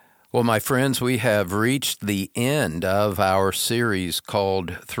Well, my friends, we have reached the end of our series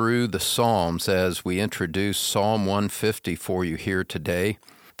called Through the Psalms as we introduce Psalm 150 for you here today.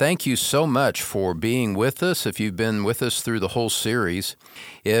 Thank you so much for being with us if you've been with us through the whole series.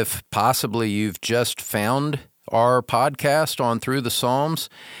 If possibly you've just found our podcast on Through the Psalms,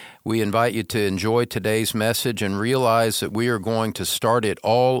 we invite you to enjoy today's message and realize that we are going to start it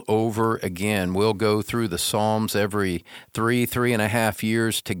all over again. We'll go through the Psalms every 3.5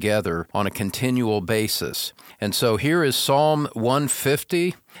 years together on a continual basis. And so here is Psalm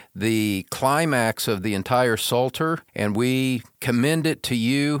 150, the climax of the entire Psalter, and we commend it to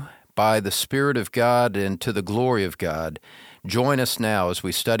you by the Spirit of God and to the glory of God. Join us now as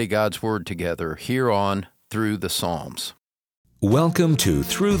we study God's Word together here on Through the Psalms. Welcome to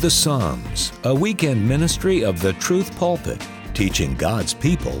Through the Psalms, a weekend ministry of the Truth Pulpit, teaching God's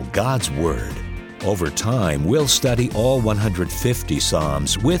people God's Word. Over time, we'll study all 150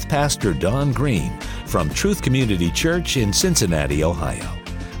 Psalms with Pastor Don Green from Truth Community Church in Cincinnati, Ohio.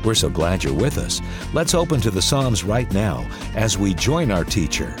 We're so glad you're with us. Let's open to the Psalms right now as we join our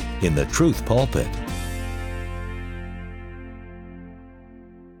teacher in the Truth Pulpit.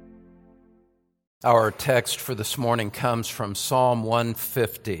 Our text for this morning comes from Psalm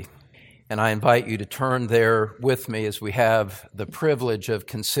 150, and I invite you to turn there with me as we have the privilege of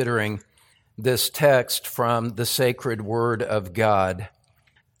considering this text from the sacred Word of God.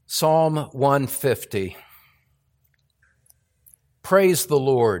 Psalm 150. Praise the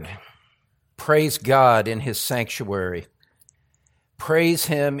Lord. Praise God in His sanctuary. Praise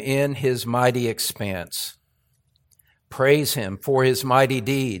Him in His mighty expanse. Praise Him for His mighty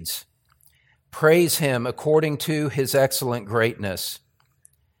deeds. Praise Him according to His excellent greatness.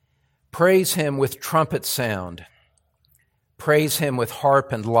 Praise Him with trumpet sound. Praise Him with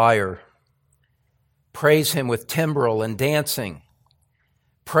harp and lyre. Praise Him with timbrel and dancing.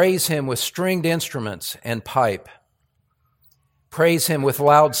 Praise Him with stringed instruments and pipe. Praise Him with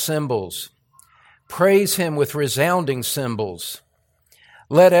loud cymbals. Praise Him with resounding cymbals.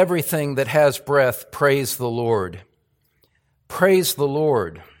 Let everything that has breath praise the Lord. Praise the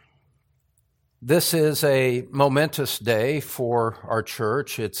Lord. This is a momentous day for our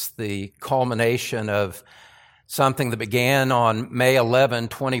church. It's the culmination of something that began on May 11,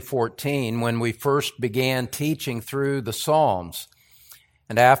 2014, when we first began teaching through the Psalms.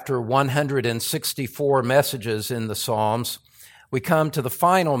 And after 164 messages in the Psalms, we come to the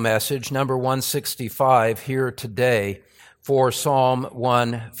final message, number 165, here today for Psalm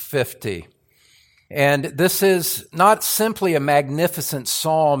 150. And this is not simply a magnificent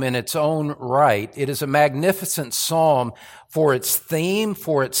psalm in its own right. It is a magnificent psalm for its theme,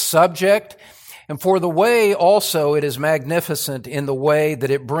 for its subject, and for the way also it is magnificent in the way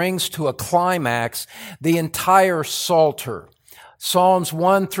that it brings to a climax the entire Psalter. Psalms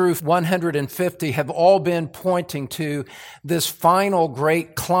 1 through 150 have all been pointing to this final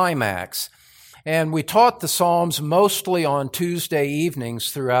great climax. And we taught the Psalms mostly on Tuesday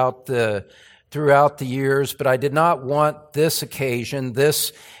evenings throughout the years, but I did not want this occasion,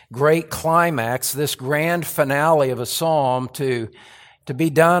 this great climax, this grand finale of a psalm to be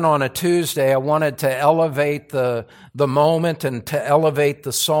done on a Tuesday. I wanted to elevate the moment and to elevate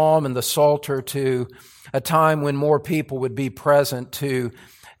the psalm and the psalter to a time when more people would be present to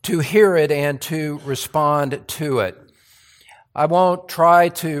hear it and to respond to it. I won't try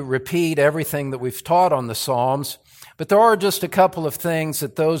to repeat everything that we've taught on the Psalms, but there are just a couple of things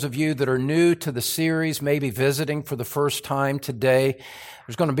that those of you that are new to the series may be visiting for the first time today.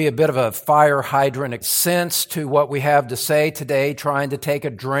 There's going to be a bit of a fire hydrant sense to what we have to say today, trying to take a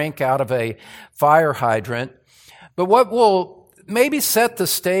drink out of a fire hydrant. But what will maybe set the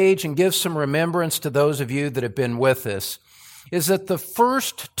stage and give some remembrance to those of you that have been with us is that the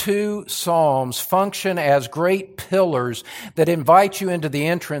first two Psalms function as great pillars that invite you into the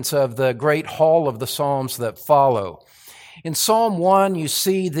entrance of the great hall of the Psalms that follow. In Psalm 1, you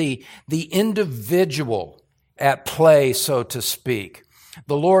see the individual at play, so to speak.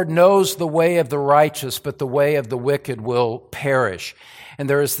 The Lord knows the way of the righteous, but the way of the wicked will perish. And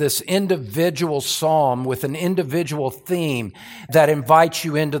there is this individual psalm with an individual theme that invites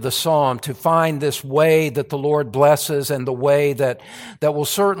you into the psalm to find this way that the Lord blesses and the way that will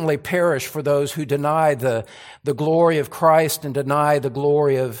certainly perish for those who deny the glory of Christ and deny the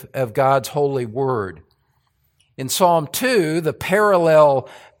glory of God's holy word. In Psalm 2, the parallel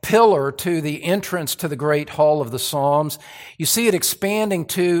pillar to the entrance to the great hall of the Psalms, you see it expanding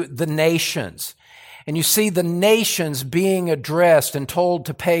to the nations. And you see the nations being addressed and told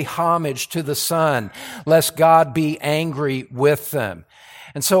to pay homage to the Son, lest God be angry with them.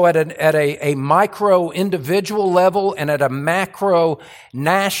 And so at a micro individual level and at a macro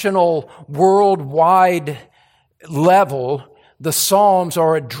national worldwide level, the Psalms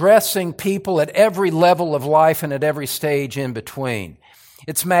are addressing people at every level of life and at every stage in between.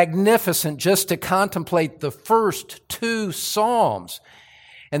 It's magnificent just to contemplate the first two Psalms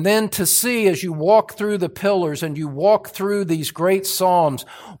and then to see as you walk through the pillars and you walk through these great Psalms,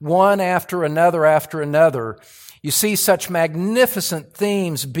 one after another, you see such magnificent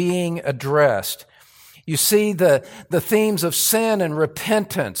themes being addressed. You see the themes of sin and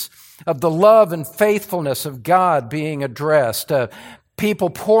repentance, of the love and faithfulness of God being addressed,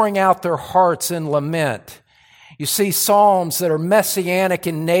 people pouring out their hearts in lament. You see psalms that are messianic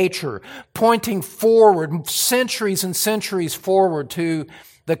in nature, pointing forward, centuries and centuries forward to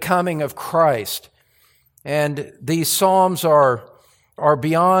the coming of Christ. And these psalms are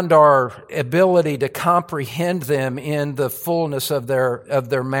beyond our ability to comprehend them in the fullness of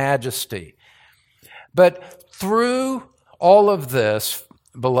their majesty. But through all of this,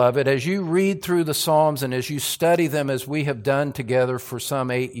 beloved, as you read through the Psalms and as you study them as we have done together for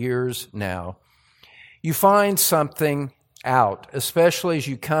some 8 years now, you find something out, especially as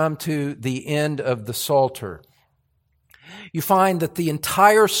you come to the end of the Psalter. You find that the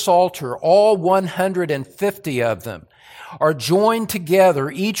entire Psalter, all 150 of them, are joined together,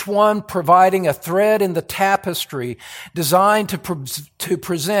 each one providing a thread in the tapestry designed to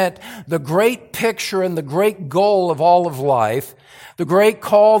present the great picture and the great goal of all of life, the great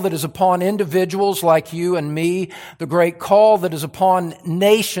call that is upon individuals like you and me, the great call that is upon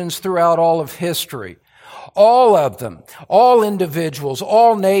nations throughout all of history. All of them, all individuals,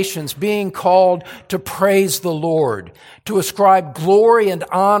 all nations being called to praise the Lord, to ascribe glory and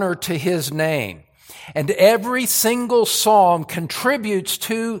honor to His name. And every single psalm contributes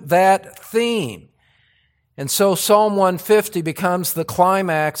to that theme. And so Psalm 150 becomes the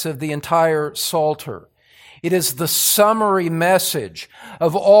climax of the entire Psalter. It is the summary message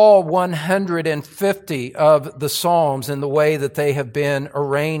of all 150 of the Psalms in the way that they have been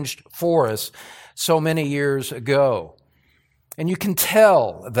arranged for us so many years ago. And you can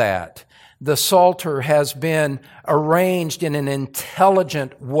tell that the Psalter has been arranged in an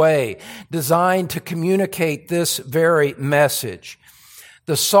intelligent way, designed to communicate this very message.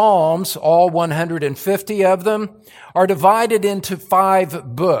 The Psalms, all 150 of them, are divided into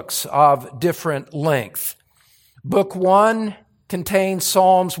 5 books of different length. Book 1 contains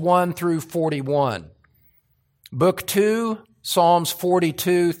Psalms 1 through 41. Book 2, Psalms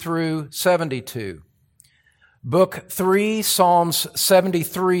 42 through 72. Book 3, Psalms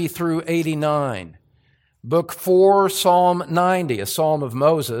 73 through 89. Book 4, Psalm 90, a psalm of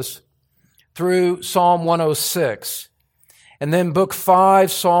Moses, through Psalm 106. And then Book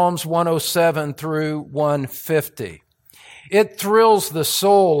 5, Psalms 107 through 150. It thrills the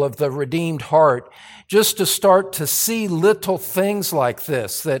soul of the redeemed heart just to start to see little things like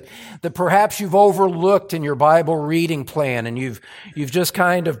this that perhaps you've overlooked in your Bible reading plan, and you've just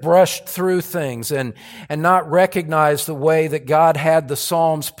kind of brushed through things and not recognized the way that God had the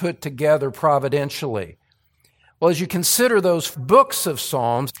Psalms put together providentially. Well, as you consider those books of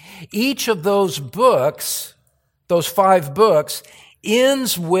Psalms, each of those books, those 5 books,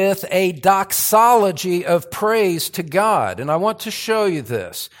 ends with a doxology of praise to God. And I want to show you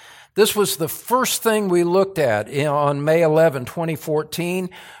this. This was the first thing we looked at on May 11, 2014.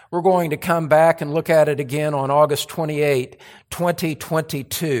 We're going to come back and look at it again on August 28,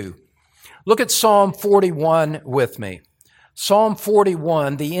 2022. Look at Psalm 41 with me. Psalm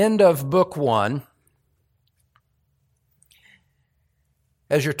 41, the end of Book 1.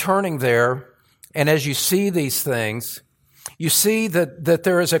 As you're turning there, and as you see these things, you see that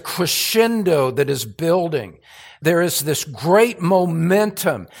there is a crescendo that is building. There is this great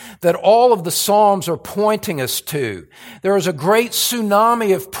momentum that all of the Psalms are pointing us to. There is a great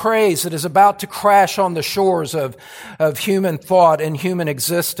tsunami of praise that is about to crash on the shores of human thought and human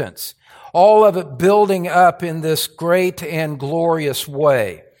existence. All of it building up in this great and glorious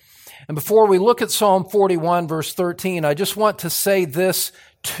way. And before we look at Psalm 41, verse 13, I just want to say this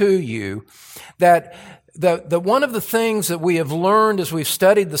to you, that one of the things that we have learned as we've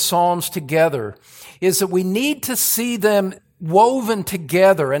studied the Psalms together is that we need to see them woven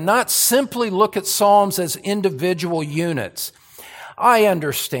together and not simply look at Psalms as individual units. I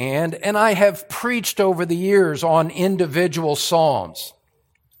understand, and I have preached over the years on individual Psalms.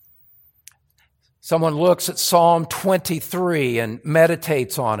 Someone looks at Psalm 23 and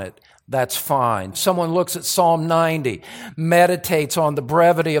meditates on it. That's fine. Someone looks at Psalm 90, meditates on the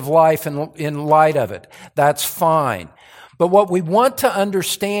brevity of life in light of it. That's fine. But what we want to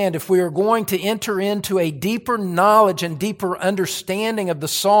understand, if we are going to enter into a deeper knowledge and deeper understanding of the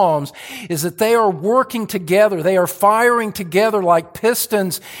Psalms, is that they are working together. They are firing together like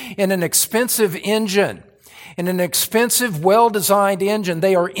pistons in an expensive engine. In an expensive, well-designed engine.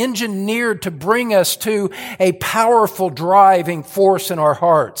 They are engineered to bring us to a powerful driving force in our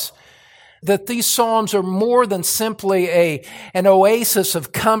hearts. That these Psalms are more than simply an oasis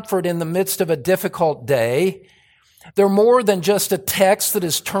of comfort in the midst of a difficult day. They're more than just a text that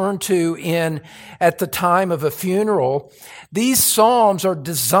is turned to at the time of a funeral. These Psalms are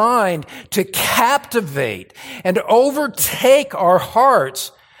designed to captivate and overtake our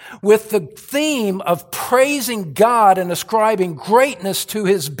hearts with the theme of praising God and ascribing greatness to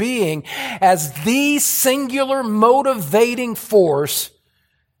His being as the singular motivating force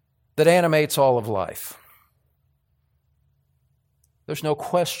that animates all of life. There's no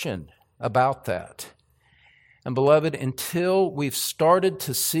question about that. And beloved, until we've started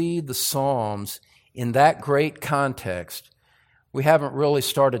to see the Psalms in that great context, we haven't really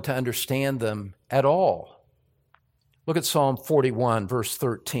started to understand them at all. Look at Psalm 41, verse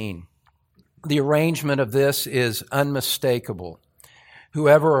 13. The arrangement of this is unmistakable.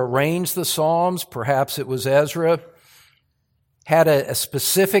 Whoever arranged the Psalms, perhaps it was Ezra, had a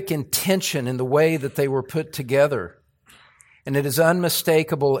specific intention in the way that they were put together. And it is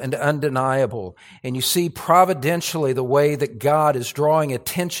unmistakable and undeniable. And you see providentially the way that God is drawing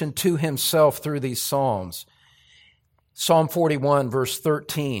attention to Himself through these Psalms. Psalm 41, verse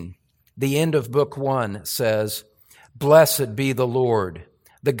 13, the end of book 1 says, "Blessed be the Lord,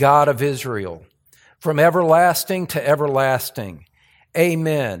 the God of Israel, from everlasting to everlasting.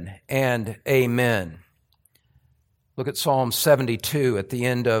 Amen and amen." Look at Psalm 72 at the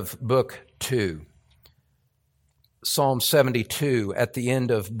end of book 2. Psalm 72 at the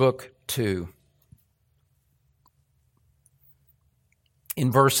end of book 2.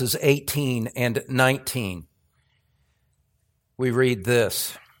 In verses 18 and 19, we read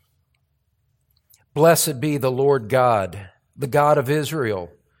this. "Blessed be the Lord God, the God of Israel,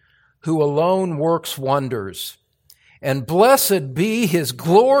 who alone works wonders. And blessed be His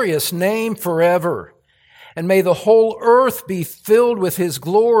glorious name forever. And may the whole earth be filled with His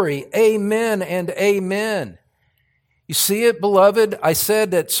glory. Amen and amen." You see it, beloved? I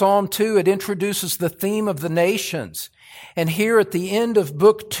said that Psalm 2, it introduces the theme of the nations. And here at the end of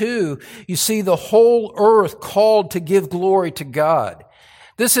book 2, you see the whole earth called to give glory to God.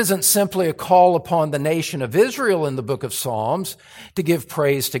 This isn't simply a call upon the nation of Israel in the book of Psalms to give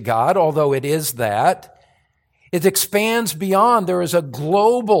praise to God, although it is that. It expands beyond. There is a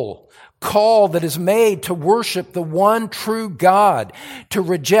global call that is made to worship the one true God, to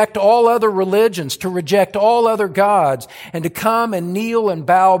reject all other religions, to reject all other gods, and to come and kneel and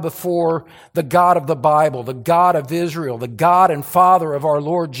bow before the God of the Bible, the God of Israel, the God and Father of our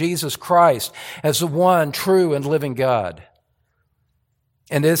Lord Jesus Christ as the one true and living God.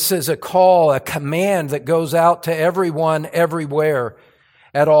 And this is a call, a command that goes out to everyone, everywhere,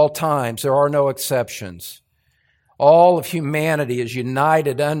 at all times. There are no exceptions. All of humanity is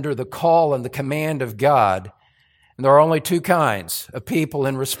united under the call and the command of God. And there are only two kinds of people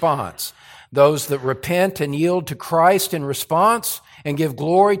in response. Those that repent and yield to Christ in response and give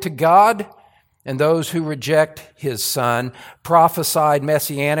glory to God, and those who reject His Son, prophesied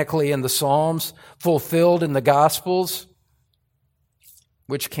messianically in the Psalms, fulfilled in the Gospels.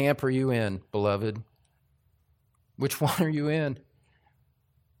 Which camp are you in, beloved? Which one are you in?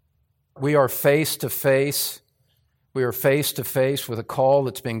 We are face to face. We are face to face with a call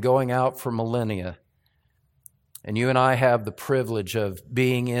that's been going out for millennia. And you and I have the privilege of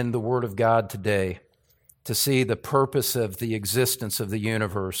being in the Word of God today to see the purpose of the existence of the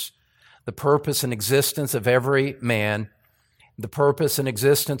universe, the purpose and existence of every man, the purpose and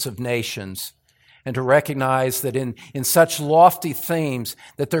existence of nations, and to recognize that in such lofty themes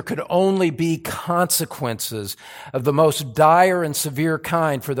that there could only be consequences of the most dire and severe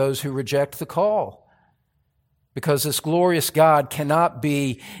kind for those who reject the call. Because this glorious God cannot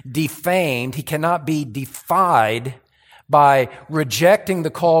be defamed, He cannot be defied by rejecting the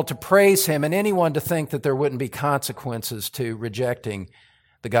call to praise Him, and anyone to think that there wouldn't be consequences to rejecting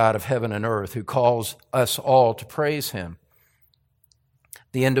the God of heaven and earth who calls us all to praise Him.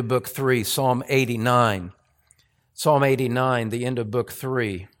 The end of book 3, Psalm 89. Psalm 89, the end of book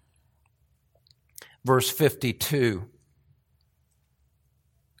 3, verse 52.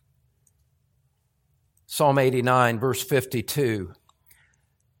 Psalm 89, verse 52.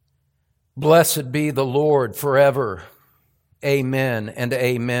 "Blessed be the Lord forever. Amen and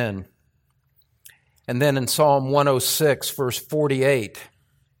amen." And then in Psalm 106, verse 48.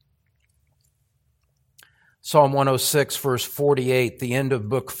 Psalm 106, verse 48, the end of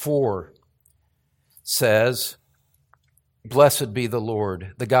book 4, says, "Blessed be the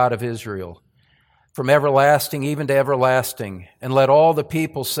Lord, the God of Israel, from everlasting even to everlasting, and let all the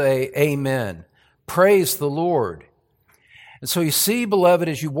people say, Amen. Praise the Lord." And so you see, beloved,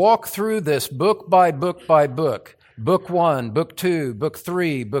 as you walk through this book by book by book, book 1, book 2, book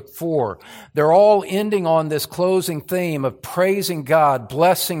 3, book 4, they're all ending on this closing theme of praising God,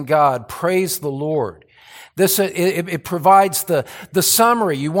 blessing God, praise the Lord. This it provides the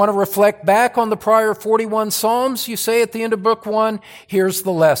summary. You want to reflect back on the prior 41 Psalms, you say at the end of book 1, here's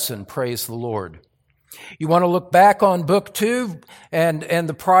the lesson, praise the Lord. You want to look back on book 2 and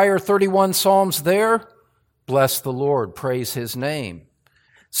the prior 31 Psalms there, bless the Lord, praise His name.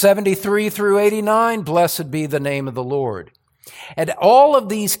 73 through 89, blessed be the name of the Lord. At all of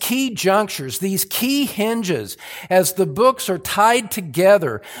these key junctures, these key hinges, as the books are tied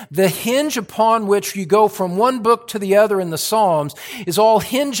together, the hinge upon which you go from one book to the other in the Psalms is all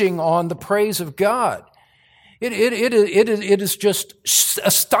hinging on the praise of God. It is just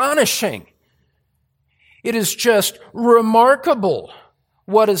astonishing. It is just remarkable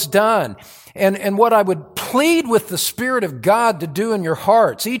what is done. And what I would plead with the Spirit of God to do in your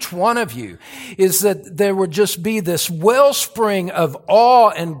hearts, each one of you, is that there would just be this wellspring of awe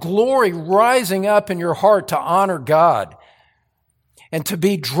and glory rising up in your heart to honor God and to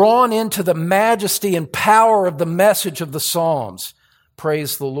be drawn into the majesty and power of the message of the Psalms.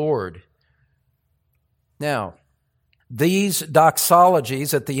 Praise the Lord. Now, these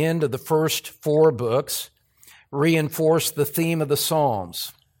doxologies at the end of the first 4 books reinforce the theme of the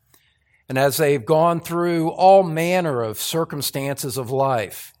Psalms. And as they've gone through all manner of circumstances of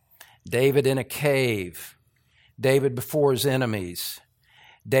life, David in a cave, David before his enemies,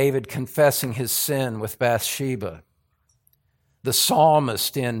 David confessing his sin with Bathsheba, the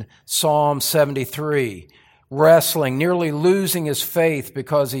psalmist in Psalm 73, wrestling, nearly losing his faith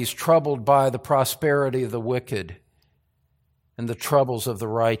because he's troubled by the prosperity of the wicked and the troubles of the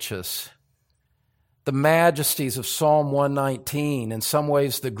righteous. The majesties of Psalm 119, in some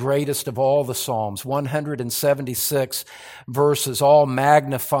ways the greatest of all the Psalms, 176 verses, all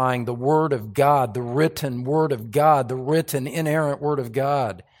magnifying the Word of God, the written Word of God, the written inerrant Word of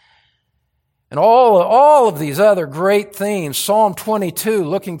God. And all of these other great themes, Psalm 22,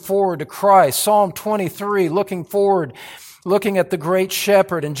 looking forward to Christ, Psalm 23, looking at the great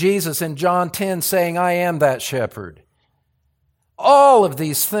shepherd, and Jesus in John 10 saying, I am that shepherd. All of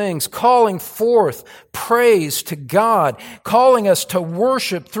these things calling forth praise to God, calling us to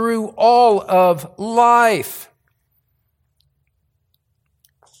worship through all of life.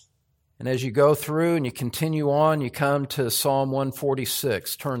 And as you go through and you continue on, you come to Psalm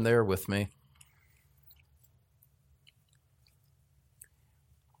 146. Turn there with me.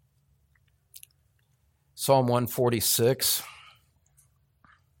 Psalm 146.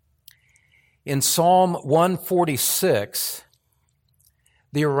 In Psalm 146,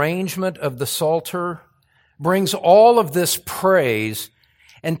 the arrangement of the Psalter brings all of this praise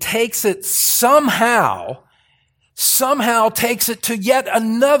and takes it somehow takes it to yet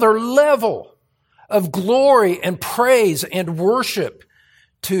another level of glory and praise and worship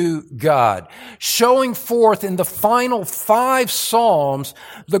to God, showing forth in the final 5 Psalms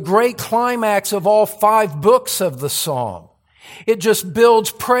the great climax of all 5 books of the Psalm. It just builds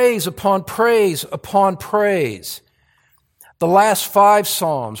praise upon praise upon praise. The last 5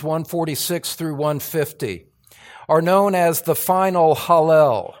 Psalms, 146 through 150, are known as the final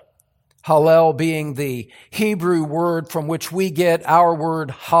Hallel. Hallel being the Hebrew word from which we get our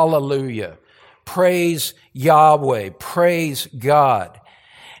word hallelujah. Praise Yahweh, praise God.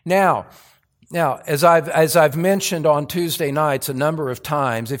 Now, as I've mentioned on Tuesday nights a number of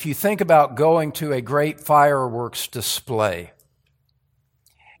times, if you think about going to a great fireworks display,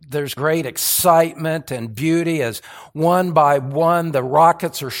 there's great excitement and beauty as one by one the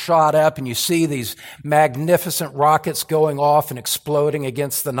rockets are shot up and you see these magnificent rockets going off and exploding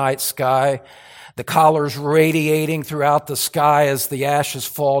against the night sky. The colors radiating throughout the sky as the ashes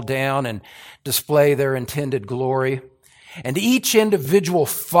fall down and display their intended glory. And each individual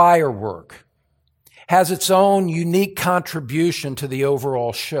firework has its own unique contribution to the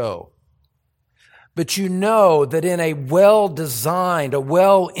overall show. But you know that in a well-designed, a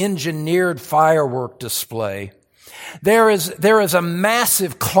well-engineered firework display, there is a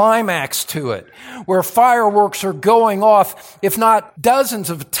massive climax to it where fireworks are going off, if not dozens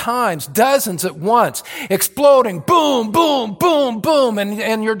of times, dozens at once, exploding, boom, boom, boom, boom,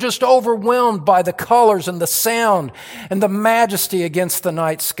 and you're just overwhelmed by the colors and the sound and the majesty against the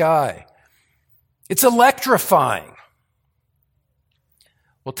night sky. It's electrifying.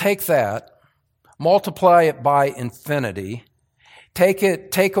 Well, take that, multiply it by infinity,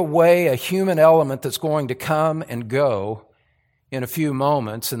 take away a human element that's going to come and go in a few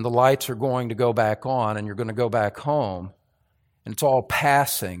moments, and the lights are going to go back on, and you're going to go back home, and it's all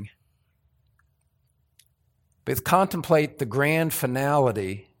passing. But contemplate the grand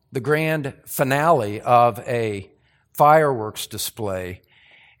finale of a fireworks display,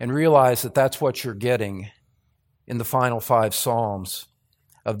 and realize that that's what you're getting in the final 5 Psalms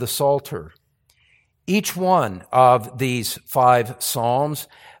of the Psalter. Each one of these 5 Psalms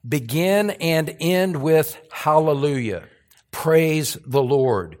begin and end with hallelujah. Praise the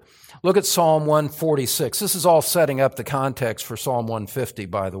Lord. Look at Psalm 146. This is all setting up the context for Psalm 150,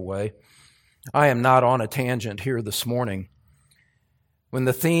 by the way. I am not on a tangent here this morning. When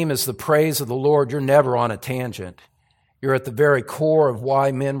the theme is the praise of the Lord, you're never on a tangent. You're at the very core of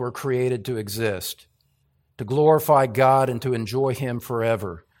why men were created to exist, to glorify God and to enjoy Him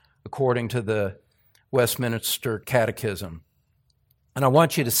forever, according to the Westminster Catechism. And I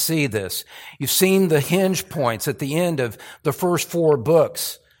want you to see this. You've seen the hinge points at the end of the first 4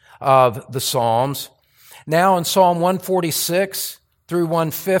 books of the Psalms. Now in Psalm 146 through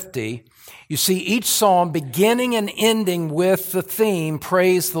 150, you see each psalm beginning and ending with the theme,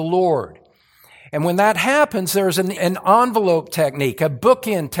 praise the Lord. And when that happens, there's an envelope technique, a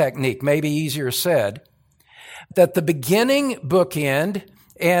bookend technique, maybe easier said, that the beginning bookend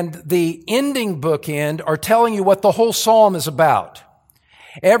and the ending bookend are telling you what the whole psalm is about.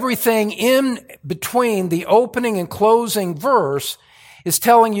 Everything in between the opening and closing verse is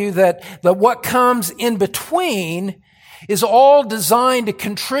telling you that what comes in between is all designed to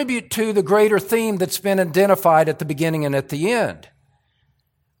contribute to the greater theme that's been identified at the beginning and at the end.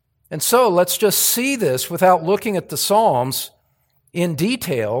 And so let's just see this without looking at the Psalms in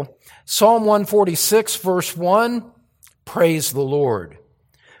detail. Psalm 146, verse 1, praise the Lord.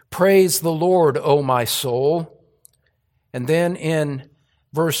 Praise the Lord, O my soul. And then in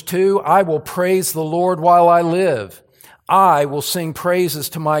verse 2, I will praise the Lord while I live. I will sing praises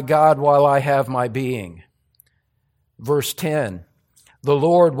to my God while I have my being. Verse 10, the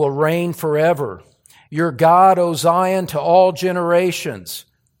Lord will reign forever. Your God, O Zion, to all generations.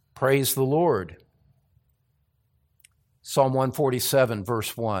 Praise the Lord. Psalm 147,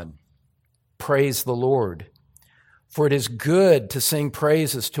 verse 1, praise the Lord. For it is good to sing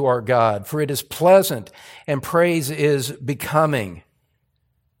praises to our God, for it is pleasant, and praise is becoming.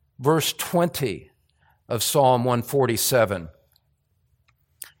 Verse 20 of Psalm 147.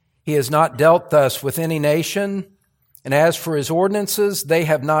 He has not dealt thus with any nation, and as for His ordinances, they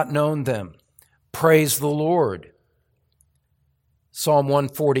have not known them. Praise the Lord. Psalm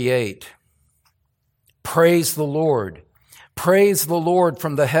 148. Praise the Lord. Praise the Lord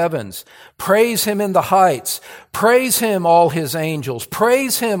from the heavens. Praise Him in the heights. Praise Him, all His angels.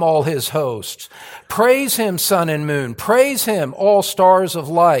 Praise Him, all His hosts. Praise Him, sun and moon. Praise Him, all stars of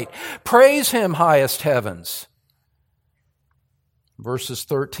light. Praise Him, highest heavens. Verses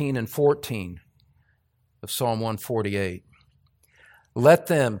 13 and 14 of Psalm 148. Let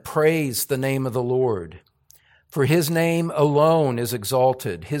them praise the name of the Lord, for His name alone is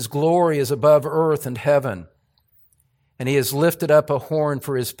exalted. His glory is above earth and heaven. And He has lifted up a horn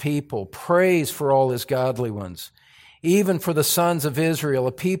for His people, praise for all His godly ones, even for the sons of Israel,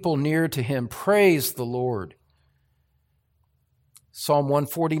 a people near to Him. Praise the Lord. Psalm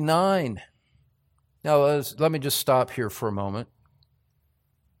 149. Now, let me just stop here for a moment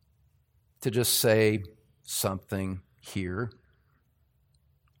to just say something here.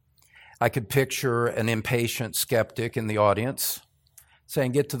 I could picture an impatient skeptic in the audience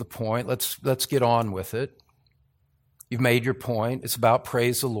saying, get to the point, let's get on with it. You've made your point. It's about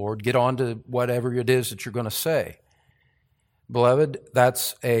praise the Lord. Get on to whatever it is that you're going to say. Beloved,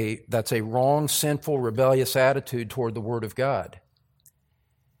 that's a wrong, sinful, rebellious attitude toward the Word of God.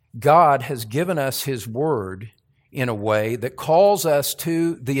 God has given us His Word in a way that calls us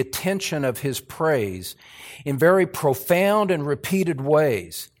to the attention of His praise in very profound and repeated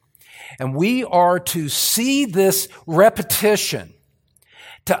ways. And we are to see this repetition,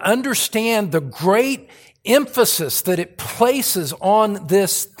 to understand the great emphasis that it places on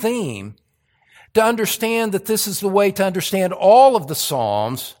this theme, to understand that this is the way to understand all of the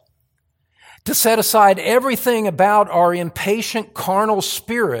Psalms, to set aside everything about our impatient carnal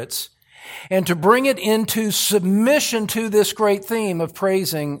spirits, and to bring it into submission to this great theme of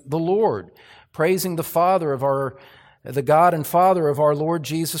praising the Lord, praising the God and Father of our Lord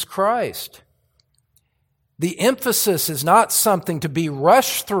Jesus Christ. The emphasis is not something to be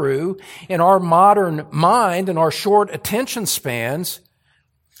rushed through in our modern mind and our short attention spans,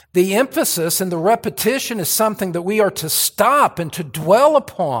 The emphasis and the repetition is something that we are to stop and to dwell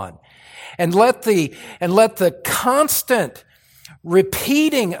upon, and let the constant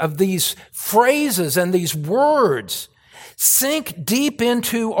repeating of these phrases and these words sink deep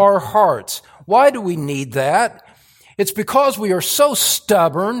into our hearts. Why do we need that? It's because we are so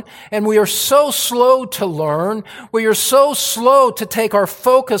stubborn and we are so slow to learn. We are so slow to take our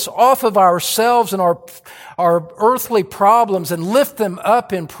focus off of ourselves and our earthly problems and lift them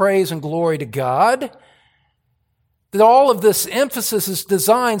up in praise and glory to God. That all of this emphasis is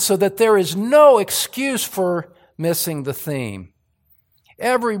designed so that there is no excuse for missing the theme.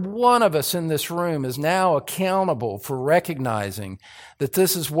 Every one of us in this room is now accountable for recognizing that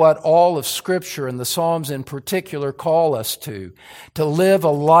this is what all of Scripture and the Psalms in particular call us to live a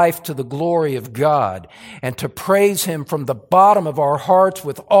life to the glory of God and to praise Him from the bottom of our hearts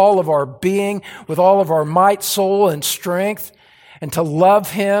with all of our being, with all of our might, soul, and strength, and to love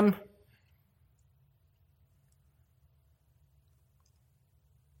Him.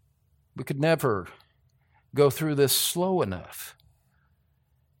 We could never go through this slow enough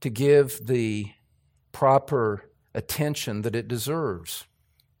to give the proper attention that it deserves.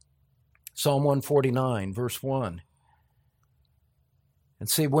 Psalm 149, verse 1. And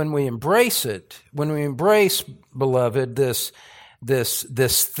see, when we embrace it, beloved, this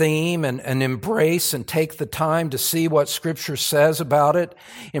theme and embrace and take the time to see what Scripture says about it,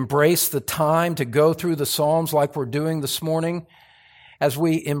 embrace the time to go through the Psalms like we're doing this morning, as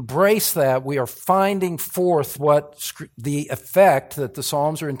we embrace that, we are finding forth what the effect that the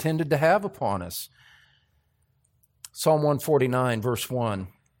Psalms are intended to have upon us. Psalm 149, verse 1.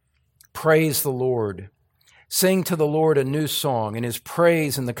 Praise the Lord. Sing to the Lord a new song, and His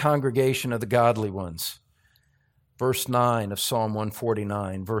praise in the congregation of the godly ones. Verse 9 of Psalm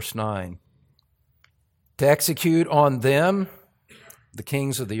 149, verse 9. To execute on them, the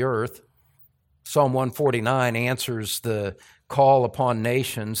kings of the earth. Psalm 149 answers the call upon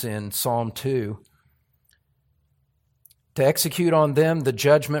nations in Psalm 2. To execute on them the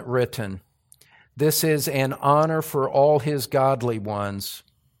judgment written. This is an honor for all His godly ones.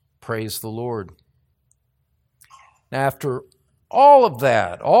 Praise the Lord. Now, after all of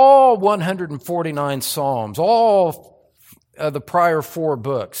that, all 149 Psalms, all of the prior 4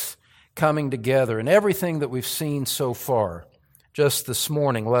 books coming together, and everything that we've seen so far, just this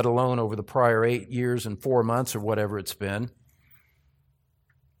morning, let alone over the prior 8 years and 4 months or whatever it's been,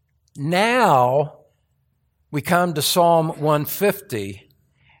 now we come to Psalm 150,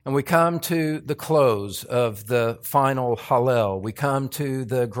 and we come to the close of the final Hallel. We come to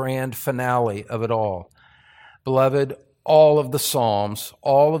the grand finale of it all. Beloved, all of the Psalms,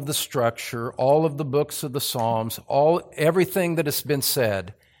 all of the structure, all of the books of the Psalms, everything that has been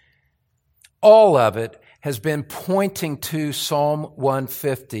said, all of it has been pointing to Psalm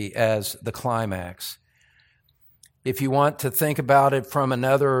 150 as the climax. If you want to think about it from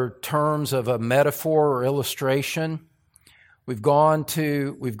another terms of a metaphor or illustration, we've gone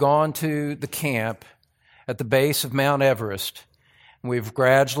to the camp at the base of Mount Everest, and we've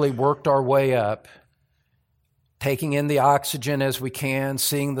gradually worked our way up, taking in the oxygen as we can,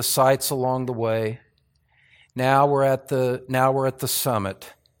 seeing the sights along the way. Now we're at the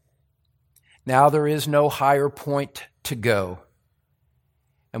summit. Now there is no higher point to go.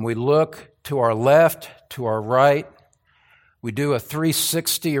 And we look to our left, to our right. We do a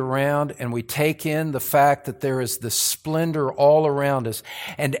 360 around, and we take in the fact that there is this splendor all around us.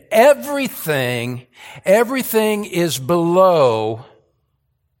 And everything is below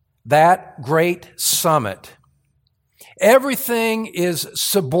that great summit. Everything is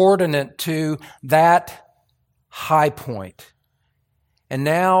subordinate to that high point. And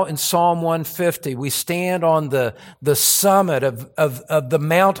now in Psalm 150, we stand on the summit of the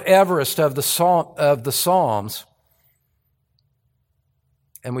Mount Everest of the Psalms,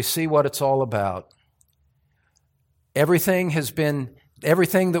 and we see what it's all about. Everything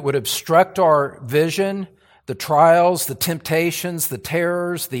that would obstruct our vision, the trials, the temptations, the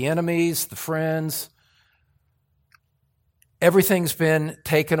terrors, the enemies, the friends, everything's been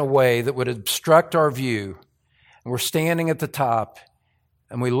taken away that would obstruct our view. And we're standing at the top,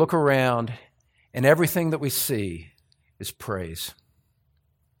 and we look around, and everything that we see is praise.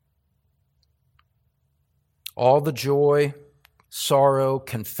 All the joy, sorrow,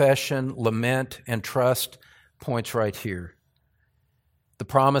 confession, lament, and trust points right here. The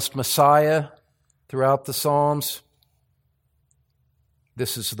promised Messiah throughout the Psalms,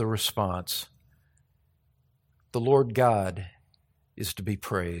 this is the response. The Lord God is to be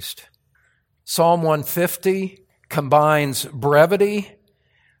praised. Psalm 150 combines brevity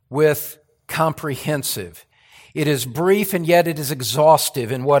with comprehensive. It is brief, and yet it is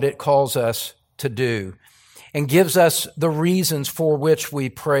exhaustive in what it calls us to do and gives us the reasons for which we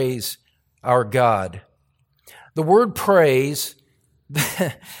praise our God. The word praise,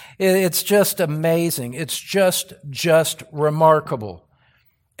 it's just amazing. It's just remarkable.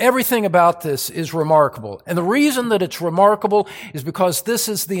 Everything about this is remarkable. And the reason that it's remarkable is because this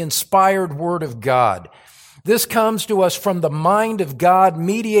is the inspired Word of God. This comes to us from the mind of God,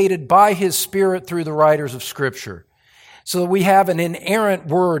 mediated by His Spirit through the writers of Scripture, so that we have an inerrant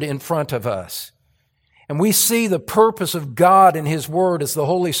Word in front of us. And we see the purpose of God in His Word as the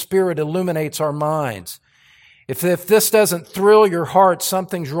Holy Spirit illuminates our minds. If this doesn't thrill your heart,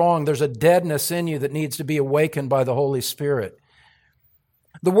 something's wrong. There's a deadness in you that needs to be awakened by the Holy Spirit.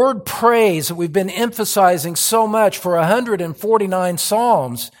 The word praise that we've been emphasizing so much for 149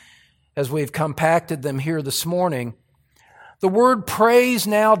 Psalms, as we've compacted them here this morning, the word praise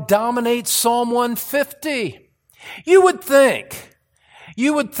now dominates Psalm 150. You would think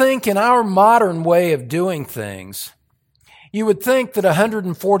in our modern way of doing things, you would think that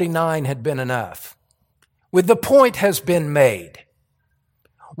 149 had been enough. The point has been made.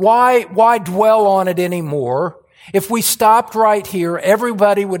 Why dwell on it anymore? If we stopped right here,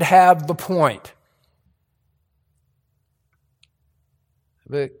 everybody would have the point.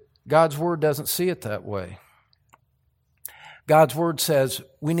 But God's Word doesn't see it that way. God's Word says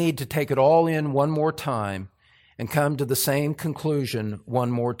we need to take it all in one more time and come to the same conclusion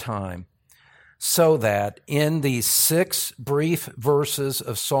one more time, so that in these 6 brief verses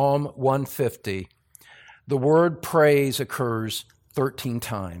of Psalm 150, the word praise occurs 13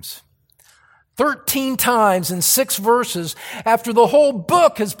 times. 13 times in 6 verses after the whole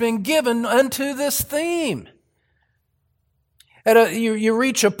book has been given unto this theme. You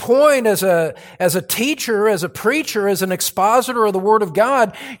reach a point as a teacher, as a preacher, as an expositor of the Word of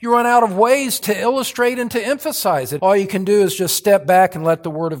God, you run out of ways to illustrate and to emphasize it. All you can do is just step back and let the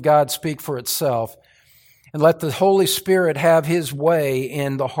Word of God speak for itself, and let the Holy Spirit have His way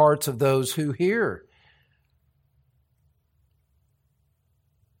in the hearts of those who hear.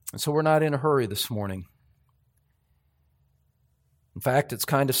 And so we're not in a hurry this morning. In fact, it's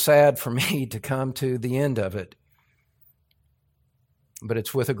kind of sad for me to come to the end of it. But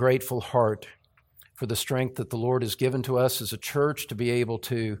it's with a grateful heart for the strength that the Lord has given to us as a church to be able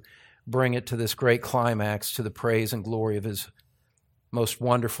to bring it to this great climax, to the praise and glory of His most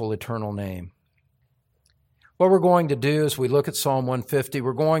wonderful eternal name. What we're going to do as we look at Psalm 150,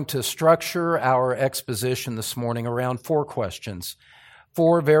 we're going to structure our exposition this morning around 4 questions.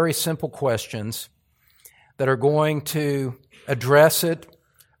 4 very simple questions that are going to address it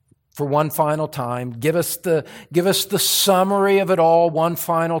for one final time, give us the summary of it all one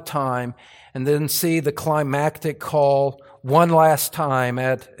final time, and then see the climactic call one last time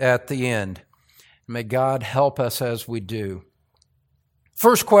at the end. May God help us as we do.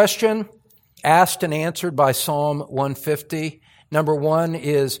 First question, asked and answered by Psalm 150. Number 1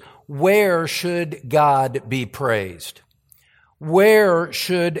 is, where should God be praised? Where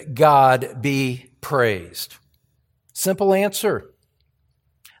should God be praised? Simple answer.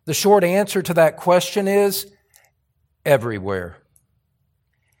 The short answer to that question is everywhere.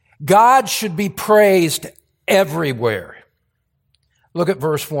 God should be praised everywhere. Look at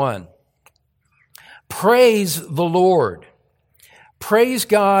verse 1. Praise the Lord. Praise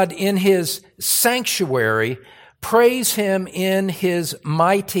God in His sanctuary. Praise Him in His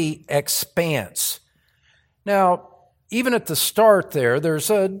mighty expanse. Now, even at the start there's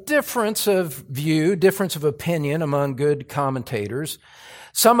a difference of view, difference of opinion among good commentators.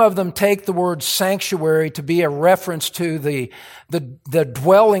 Some of them take the word sanctuary to be a reference to the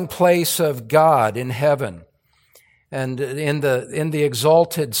dwelling place of God in heaven and in the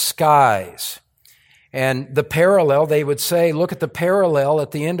exalted skies. And the parallel, they would say, look at the parallel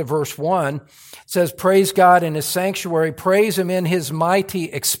at the end of verse 1. It says, praise God in His sanctuary, praise Him in His mighty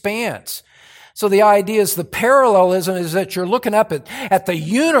expanse. So the idea is, the parallelism is that you're looking up at the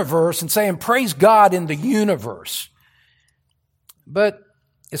universe and saying, praise God in the universe. But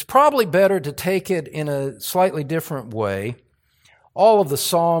it's probably better to take it in a slightly different way. All of the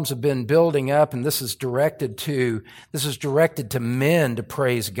Psalms have been building up, and this is directed to men to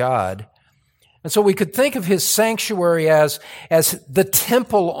praise God. And so we could think of His sanctuary as the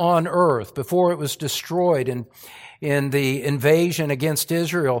temple on earth before it was destroyed in the invasion against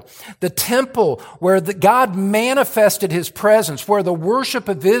Israel. The temple where God manifested His presence, where the worship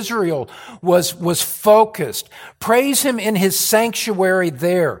of Israel was focused. Praise Him in His sanctuary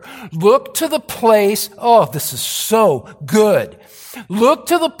there. Look to the place, this is so good. Look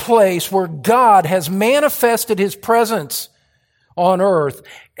to the place where God has manifested His presence on earth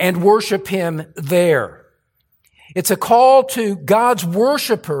and worship Him there. It's a call to God's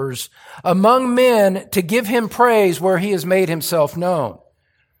worshipers among men to give Him praise where He has made Himself known.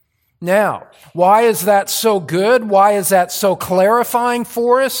 Now, why is that so good? Why is that so clarifying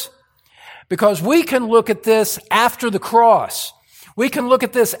for us? Because we can look at this after the cross. We can look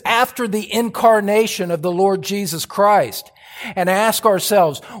at this after the incarnation of the Lord Jesus Christ and ask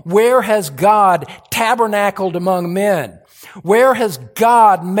ourselves, where has God tabernacled among men? Where has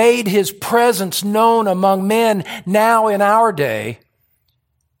God made His presence known among men now in our day?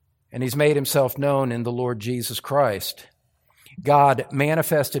 And He's made Himself known in the Lord Jesus Christ. God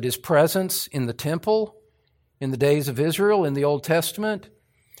manifested His presence in the temple in the days of Israel in the Old Testament.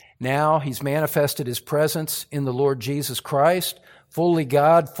 Now He's manifested His presence in the Lord Jesus Christ, fully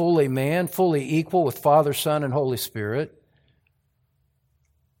God, fully man, fully equal with Father, Son, and Holy Spirit.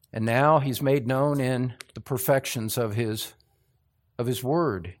 And now He's made known in the perfections of His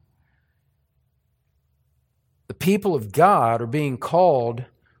Word. The people of God are being called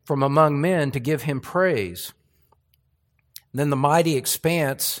from among men to give Him praise. Then the mighty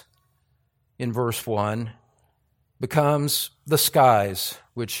expanse in verse 1 becomes the skies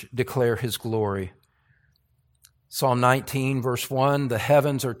which declare His glory. Psalm 19, verse 1, the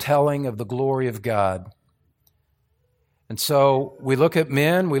heavens are telling of the glory of God. And so we look at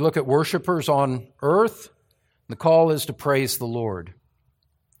men, we look at worshipers on earth. The call is to praise the Lord.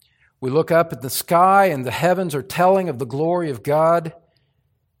 We look up at the sky, and the heavens are telling of the glory of God.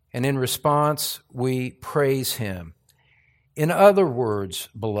 And in response, we praise Him. In other words,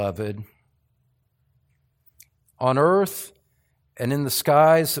 beloved, on earth and in the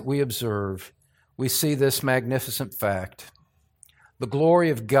skies that we observe, we see this magnificent fact. The glory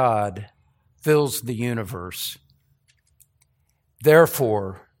of God fills the universe.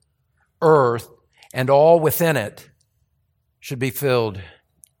 Therefore, earth and all within it should be filled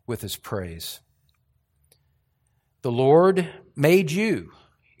with His praise. The Lord made you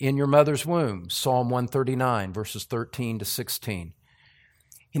in your mother's womb, Psalm 139, verses 13 to 16.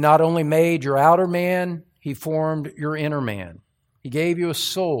 He not only made your outer man, He formed your inner man. He gave you a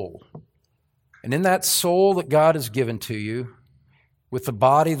soul. And in that soul that God has given to you, with the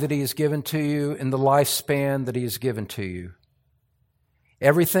body that He has given to you, and the lifespan that He has given to you,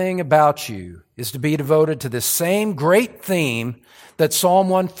 everything about you is to be devoted to this same great theme that Psalm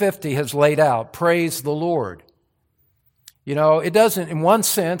 150 has laid out. Praise the Lord. You know, it doesn't, in one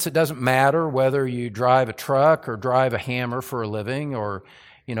sense, it doesn't matter whether you drive a truck or drive a hammer for a living, or,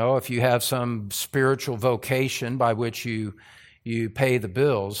 you know, if you have some spiritual vocation by which you pay the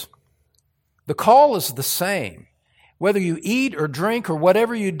bills. The call is the same. Whether you eat or drink or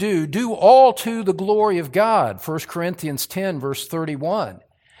whatever you do all to the glory of God. 1 Corinthians 10, verse 31.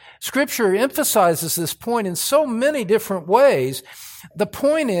 Scripture emphasizes this point in so many different ways. The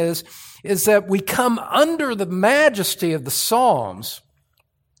point is that we come under the majesty of the Psalms.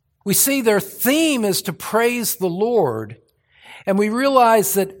 We see their theme is to praise the Lord, and we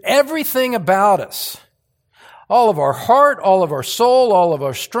realize that everything about us, all of our heart, all of our soul, all of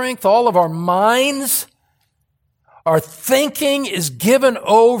our strength, all of our minds, our thinking is given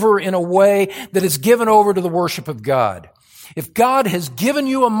over in a way that is given over to the worship of God. If God has given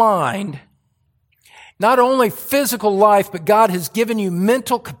you a mind, not only physical life, but God has given you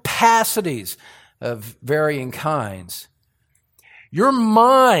mental capacities of varying kinds. Your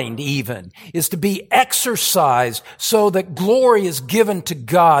mind even is to be exercised so that glory is given to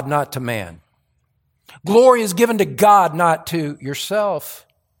God, not to man. Glory is given to God, not to yourself.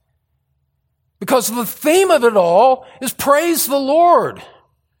 Because the theme of it all is praise the Lord.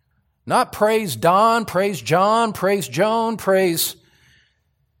 Not praise Don, praise John, praise Joan, praise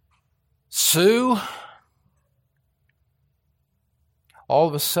Sue. All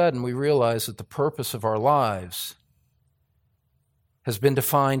of a sudden we realize that the purpose of our lives has been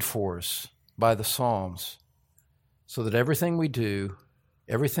defined for us by the Psalms, so that everything we do,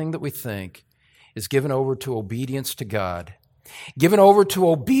 everything that we think, is given over to obedience to God. Given over to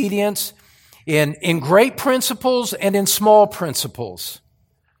obedience in great principles and in small principles.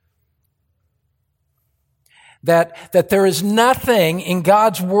 That there is nothing in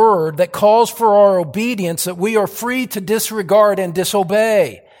God's Word that calls for our obedience that we are free to disregard and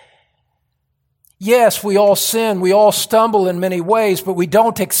disobey. Yes, we all sin, we all stumble in many ways, but we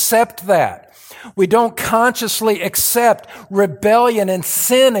don't accept that. We don't consciously accept rebellion and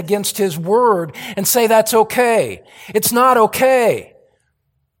sin against His Word and say that's okay. It's not okay.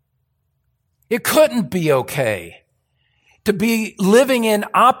 It couldn't be okay to be living in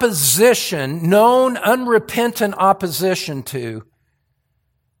opposition, known, unrepentant opposition to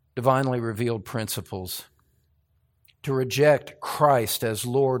divinely revealed principles, to reject Christ as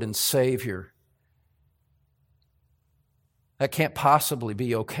Lord and Savior, That can't possibly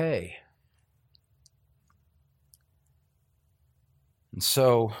be okay. And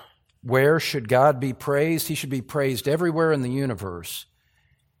so, where should God be praised? He should be praised everywhere in the universe.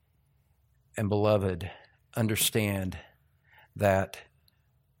 And beloved, understand that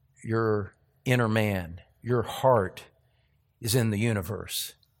your inner man, your heart, is in the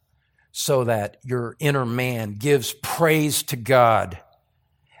universe, so that your inner man gives praise to God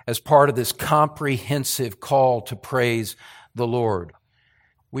as part of this comprehensive call to praise the Lord.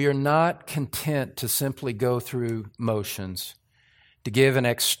 We are not content to simply go through motions, to give an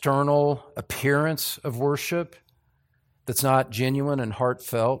external appearance of worship that's not genuine and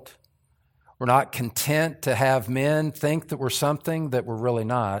heartfelt. We're not content to have men think that we're something that we're really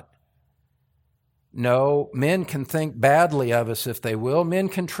not. No, men can think badly of us if they will. Men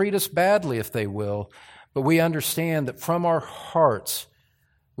can treat us badly if they will. But we understand that from our hearts,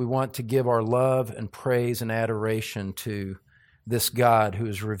 we want to give our love and praise and adoration to this God who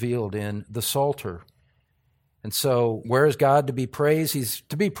is revealed in the Psalter. And so, where is God to be praised? He's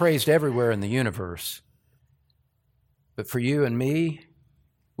to be praised everywhere in the universe. But for you and me,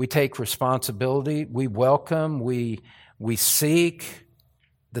 we take responsibility, we welcome, we seek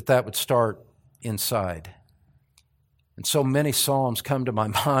that would start inside. And so many Psalms come to my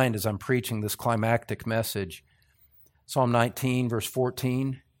mind as I'm preaching this climactic message. Psalm 19, verse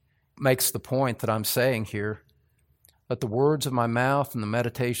 14, makes the point that I'm saying here. Let the words of my mouth and the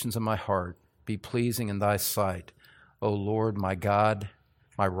meditations of my heart be pleasing in thy sight, O Lord, my God,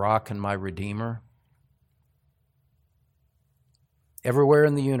 my rock and my redeemer. Everywhere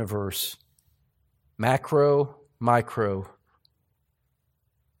in the universe, macro, micro,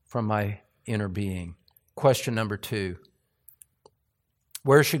 from my inner being. Question number 2.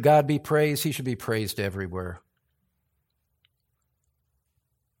 Where should God be praised? He should be praised everywhere.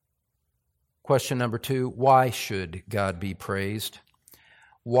 Question number 2, why should God be praised?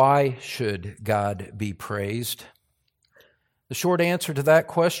 Why should God be praised? The short answer to that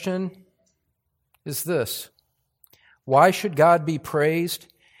question is this. Why should God be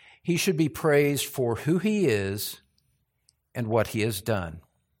praised? He should be praised for who He is and what He has done.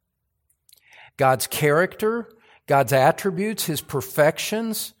 God's character, God's attributes, His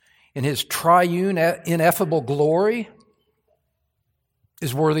perfections, and His triune, ineffable glory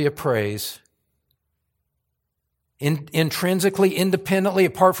is worthy of praise. Intrinsically, independently,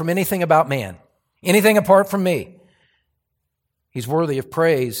 apart from anything about man, anything apart from me. He's worthy of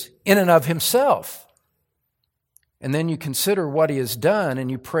praise in and of Himself. And then you consider what He has done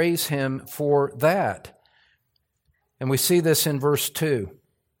and you praise Him for that. And we see this in verse 2.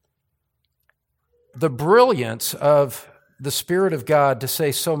 The brilliance of the Spirit of God to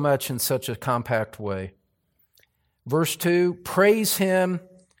say so much in such a compact way. Verse 2, praise Him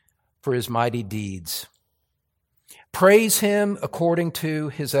for His mighty deeds. Praise Him according to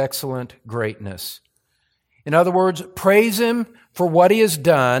His excellent greatness. In other words, praise Him for what He has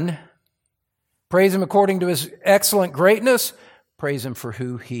done. Praise Him according to His excellent greatness. Praise Him for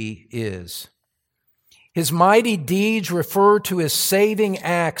who He is. His mighty deeds refer to His saving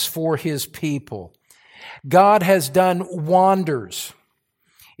acts for His people. God has done wonders.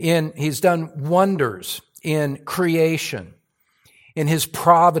 He's done wonders in creation, in His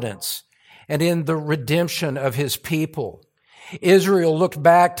providence, and in the redemption of His people. Israel looked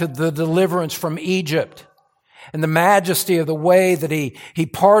back to the deliverance from Egypt and the majesty of the way that He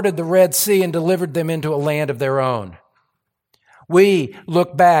parted the Red Sea and delivered them into a land of their own. We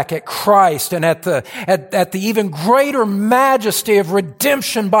look back at Christ and at the even greater majesty of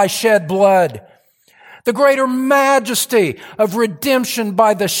redemption by shed blood. The greater majesty of redemption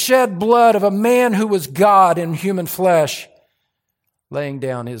by the shed blood of a man who was God in human flesh, laying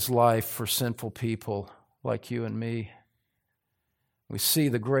down His life for sinful people like you and me. We see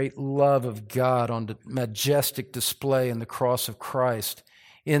the great love of God on majestic display in the cross of Christ.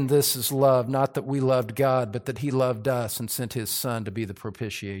 In this is love, not that we loved God, but that He loved us and sent His Son to be the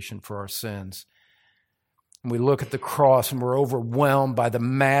propitiation for our sins. And we look at the cross and we're overwhelmed by the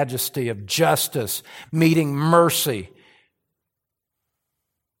majesty of justice meeting mercy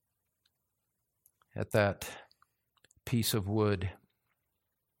at that piece of wood.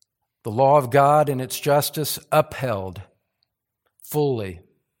 The law of God and its justice upheld fully.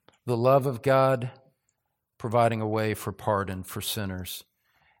 The love of God providing a way for pardon for sinners,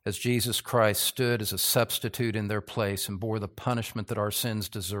 as Jesus Christ stood as a substitute in their place and bore the punishment that our sins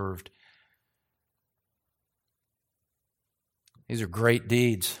deserved. These are great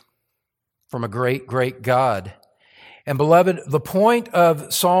deeds from a great, great God. And beloved, the point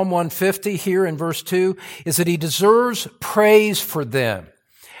of Psalm 150 here in verse 2 is that He deserves praise for them.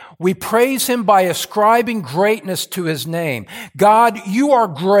 We praise Him by ascribing greatness to His name. God, you are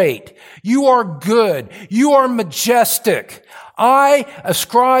great. You are good. You are majestic. I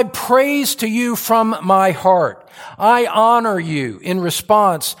ascribe praise to you from my heart. I honor you in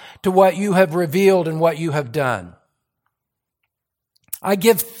response to what you have revealed and what you have done. I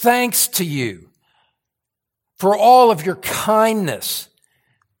give thanks to you for all of your kindness.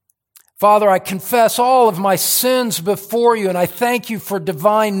 Father, I confess all of my sins before you, and I thank you for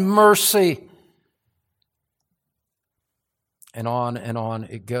divine mercy. And on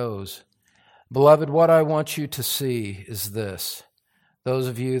it goes. Beloved, what I want you to see is this. Those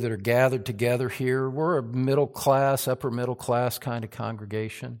of you that are gathered together here, we're a middle class, upper middle class kind of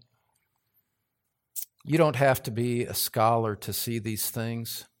congregation. You don't have to be a scholar to see these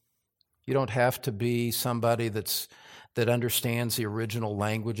things. You don't have to be somebody that understands the original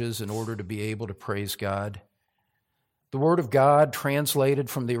languages in order to be able to praise God. The Word of God, translated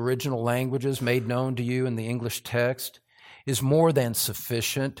from the original languages, made known to you in the English text, is more than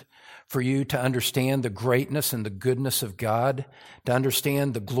sufficient for you to understand the greatness and the goodness of God, to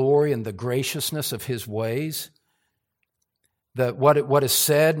understand the glory and the graciousness of His ways. What is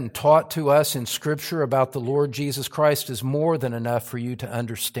said and taught to us in Scripture about the Lord Jesus Christ is more than enough for you to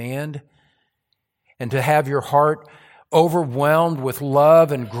understand and to have your heart overwhelmed with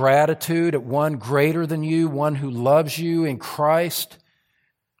love and gratitude at one greater than you, one who loves you in Christ,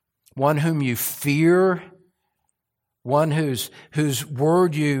 one whom you fear, one whose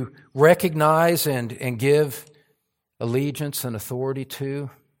word you recognize and give allegiance and authority to.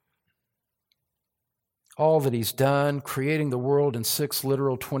 All that He's done, creating the world in 6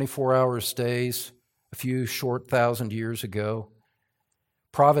 literal 24-hour days a few short 1,000 years ago,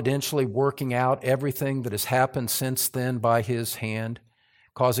 providentially working out everything that has happened since then by His hand,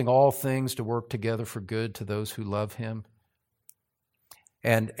 causing all things to work together for good to those who love Him.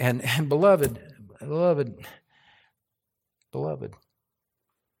 And beloved,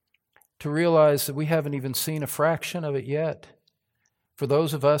 to realize that we haven't even seen a fraction of it yet. For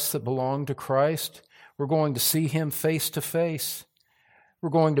those of us that belong to Christ, we're going to see Him face to face. We're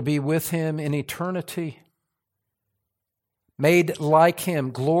going to be with Him in eternity. Made like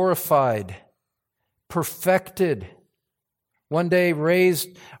Him, glorified, perfected. One day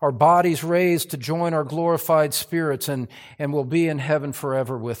our bodies raised to join our glorified spirits, and we'll be in heaven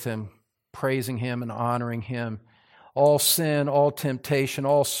forever with Him, praising Him and honoring Him. All sin, all temptation,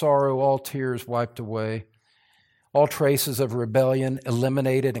 all sorrow, all tears wiped away. All traces of rebellion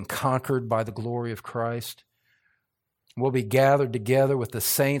eliminated and conquered by the glory of Christ. We'll be gathered together with the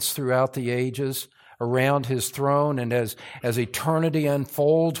saints throughout the ages around His throne, and as eternity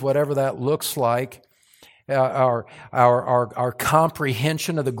unfolds, whatever that looks like, our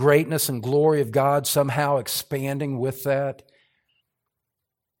comprehension of the greatness and glory of God somehow expanding with that.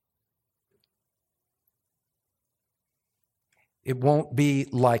 It won't be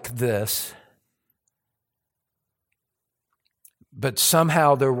like this, but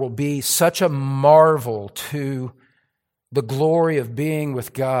somehow there will be such a marvel to the glory of being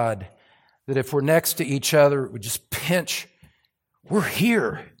with God that if we're next to each other, we just pinch. We're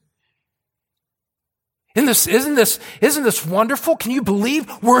here. Isn't this wonderful? Can you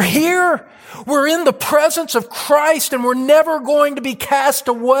believe we're here? We're in the presence of Christ, and we're never going to be cast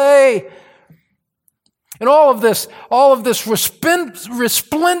away. And all of this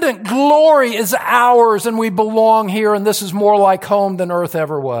resplendent glory is ours, and we belong here, and this is more like home than earth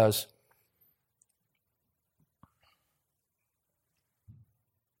ever was.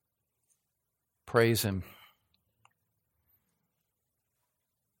 Praise Him.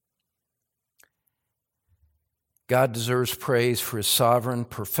 God deserves praise for His sovereign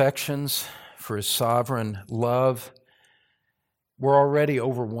perfections, for His sovereign love. We're already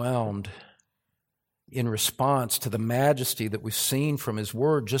overwhelmed in response to the majesty that we've seen from His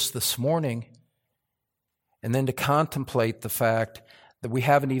Word just this morning, and then to contemplate the fact that we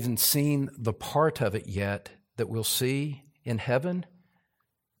haven't even seen the part of it yet that we'll see in heaven.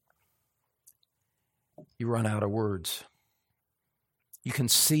 You run out of words. You can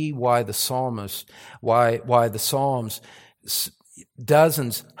see why the Psalms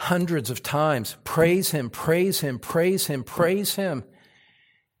dozens, hundreds of times praise Him, praise Him, praise Him, praise Him.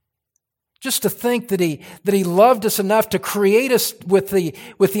 Just to think that He loved us enough to create us with the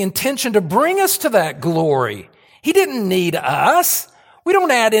intention to bring us to that glory. He didn't need us. We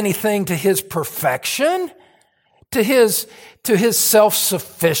don't add anything to His perfection, to His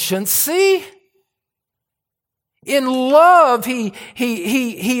self-sufficiency. In love,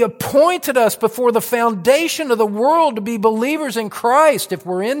 He appointed us before the foundation of the world to be believers in Christ if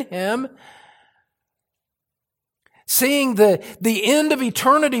we're in Him. seeing the end of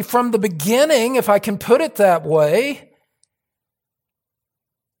eternity from the beginning, if I can put it that way.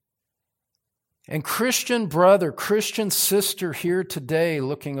 And Christian brother, Christian sister here today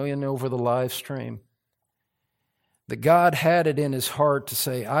looking in over the live stream, that God had it in His heart to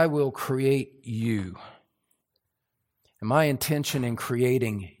say, I will create you. And my intention in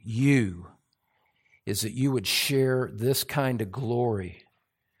creating you is that you would share this kind of glory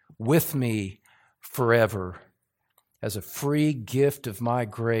with me forever as a free gift of my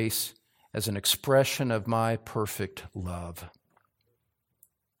grace, as an expression of my perfect love.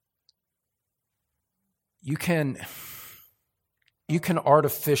 You can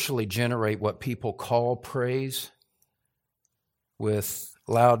artificially generate what people call praise with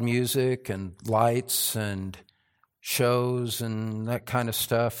loud music and lights and shows and that kind of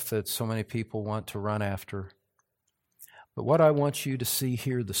stuff that so many people want to run after. But what I want you to see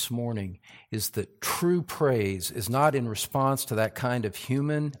here this morning is that true praise is not in response to that kind of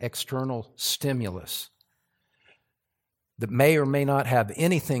human external stimulus that may or may not have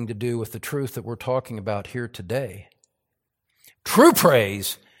anything to do with the truth that we're talking about here today. True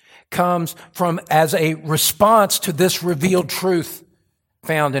praise comes from as a response to this revealed truth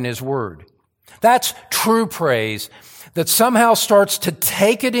found in His Word. That's true praise that somehow starts to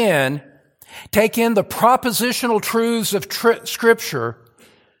take in the propositional truths of Scripture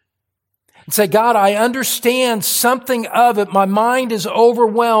and say, God, I understand something of it. My mind is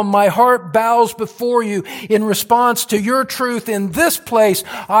overwhelmed. My heart bows before you in response to your truth. In this place,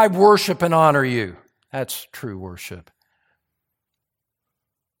 I worship and honor you. That's true worship.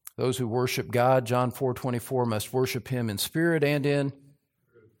 Those who worship God, John 4:24, must worship Him in spirit and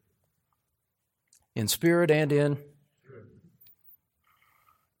in spirit and in.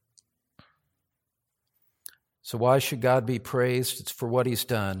 So why should God be praised? It's for what He's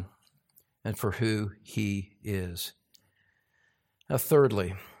done and for who He is. Now,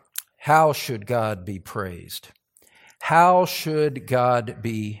 thirdly, how should God be praised? How should God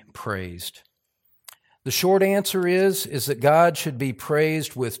be praised? The short answer is that God should be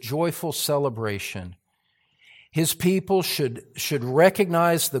praised with joyful celebration. His people should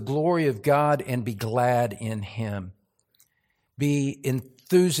recognize the glory of God and be glad in Him. Be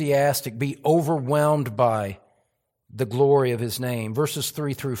enthusiastic, be overwhelmed by the glory of His name. Verses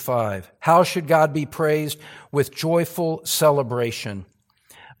 3 through 5. How should God be praised? With joyful celebration.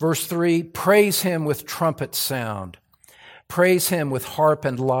 Verse 3, praise Him with trumpet sound. Praise Him with harp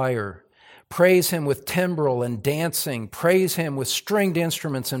and lyre. Praise Him with timbrel and dancing. Praise Him with stringed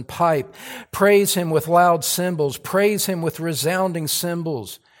instruments and pipe. Praise Him with loud cymbals. Praise Him with resounding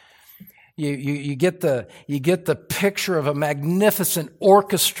cymbals. You get the picture of a magnificent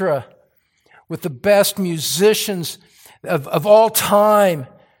orchestra with the best musicians of all time,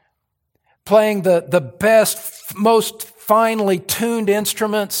 playing the best, most finely tuned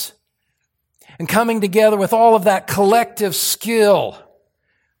instruments, and coming together with all of that collective skill,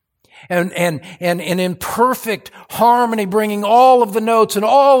 and in perfect harmony, bringing all of the notes and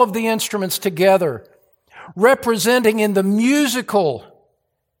all of the instruments together, representing in the musical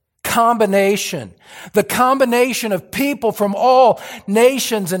combination, the combination of people from all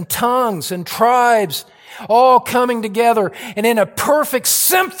nations and tongues and tribes, all coming together and in a perfect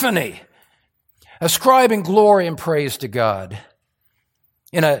symphony, ascribing glory and praise to God.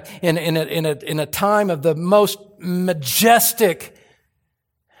 In a time of the most majestic,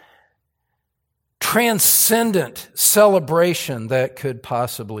 transcendent celebration that could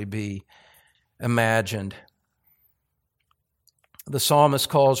possibly be imagined. The psalmist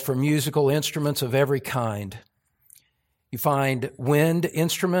calls for musical instruments of every kind. You find wind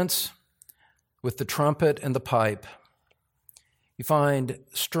instruments with the trumpet and the pipe. You find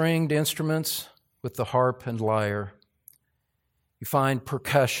stringed instruments with the harp and lyre. You find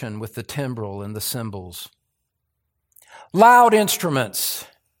percussion with the timbrel and the cymbals. Loud instruments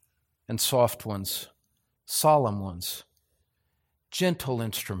and soft ones, solemn ones, gentle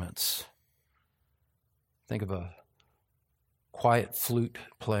instruments. Think of a quiet flute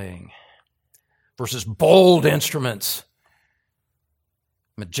playing versus bold instruments,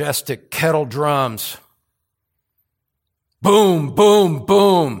 majestic kettle drums, boom, boom,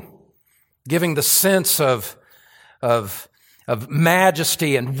 boom, giving the sense of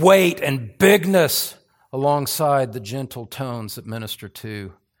majesty and weight and bigness alongside the gentle tones that minister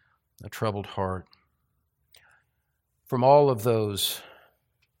to a troubled heart. From all of those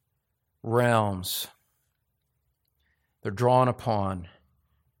realms, they're drawn upon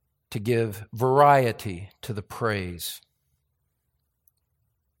to give variety to the praise,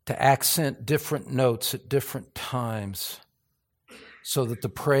 to accent different notes at different times so that the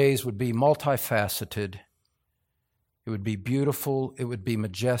praise would be multifaceted It would be beautiful. It would be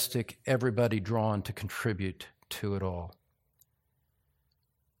majestic. Everybody drawn to contribute to it all.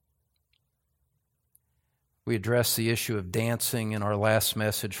 We addressed the issue of dancing in our last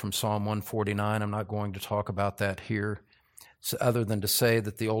message from Psalm 149. I'm not going to talk about that here, other than to say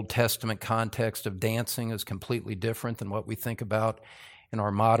that the Old Testament context of dancing is completely different than what we think about in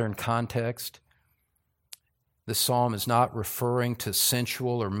our modern context. This psalm is not referring to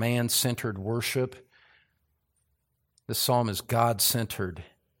sensual or man-centered worship. This psalm is God-centered,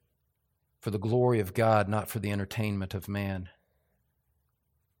 for the glory of God, not for the entertainment of man.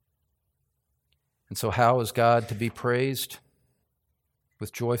 And so how is God to be praised?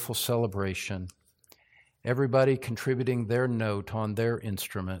 With joyful celebration. Everybody contributing their note on their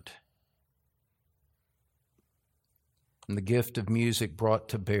instrument. And the gift of music brought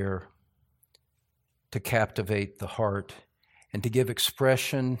to bear to captivate the heart and to give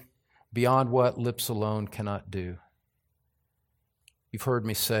expression beyond what lips alone cannot do. You've heard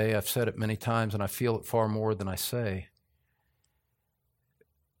me say, I've said it many times, and I feel it far more than I say.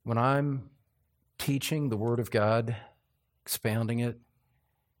 When I'm teaching the Word of God, expounding it,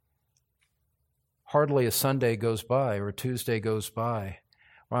 hardly a Sunday goes by or a Tuesday goes by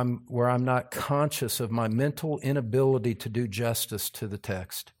where I'm not conscious of my mental inability to do justice to the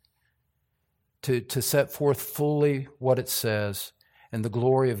text, to set forth fully what it says and the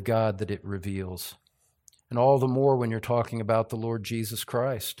glory of God that it reveals. And all the more when you're talking about the Lord Jesus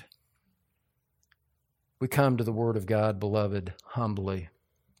Christ. We come to the Word of God, beloved, humbly.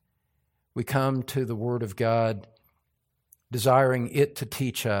 We come to the Word of God desiring it to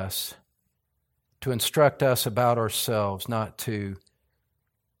teach us, to instruct us about ourselves, not to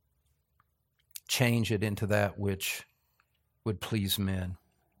change it into that which would please men.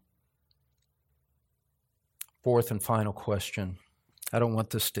 Fourth and final question. I don't want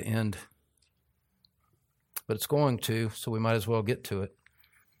this to end, but it's going to, so we might as well get to it.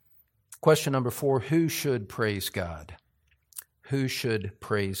 Question number 4, who should praise God? Who should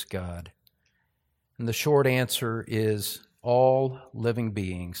praise God? And the short answer is all living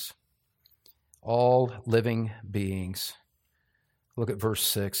beings. All living beings. Look at verse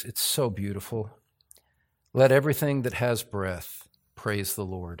 6. It's so beautiful. Let everything that has breath praise the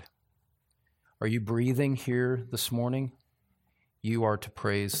Lord. Are you breathing here this morning? You are to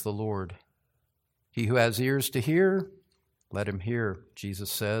praise the Lord. He who has ears to hear, let him hear,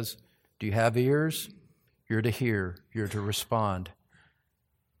 Jesus says. Do you have ears? You're to hear. You're to respond.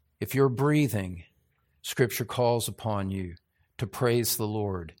 If you're breathing, Scripture calls upon you to praise the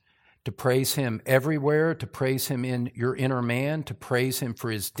Lord, to praise Him everywhere, to praise Him in your inner man, to praise Him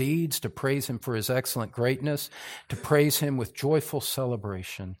for His deeds, to praise Him for His excellent greatness, to praise Him with joyful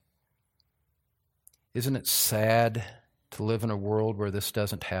celebration. Isn't it sad to live in a world where this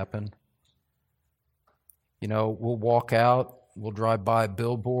doesn't happen? You know, we'll walk out, we'll drive by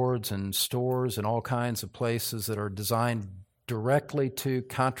billboards and stores and all kinds of places that are designed directly to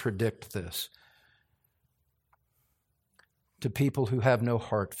contradict this. To people who have no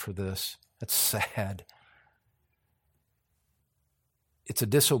heart for this. That's sad. It's a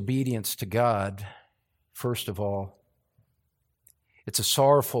disobedience to God, first of all. It's a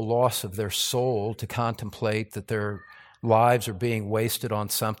sorrowful loss of their soul to contemplate that their lives are being wasted on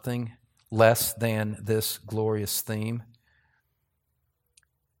something less than this glorious theme.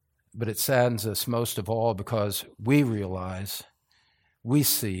 But it saddens us most of all because we realize, we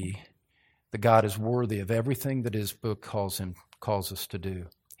see that God is worthy of everything that His book calls us to do.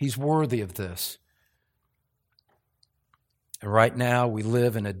 He's worthy of this. And right now we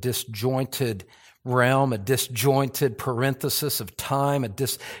live in a disjointed realm, a disjointed parenthesis of time, a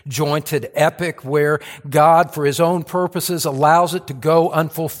disjointed epic where God, for His own purposes, allows it to go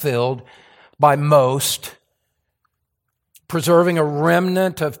unfulfilled by most, preserving a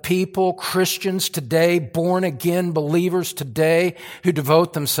remnant of people, Christians today, born-again believers today, who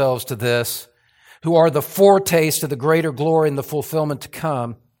devote themselves to this, who are the foretaste of the greater glory and the fulfillment to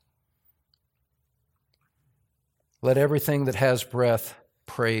come. Let everything that has breath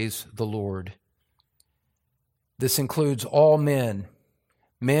praise the Lord. This includes all men,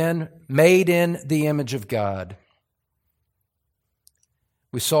 men made in the image of God.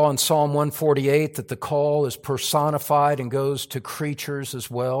 We saw in Psalm 148 that the call is personified and goes to creatures as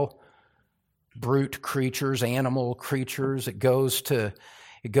well, brute creatures, animal creatures. It goes to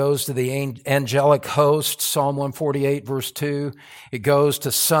the angelic host, Psalm 148, verse 2. It goes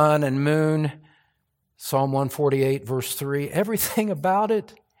to sun and moon, Psalm 148, verse 3. Everything about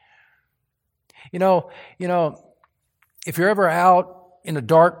it. You know, if you're ever out in a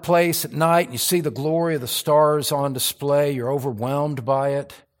dark place at night and you see the glory of the stars on display, you're overwhelmed by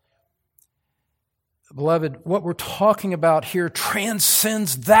it. Beloved, what we're talking about here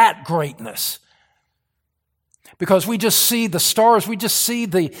transcends that greatness. Because we just see the stars, we just see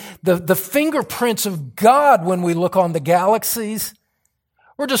the fingerprints of God when we look on the galaxies.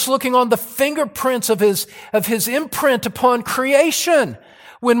 We're just looking on the fingerprints of His imprint upon creation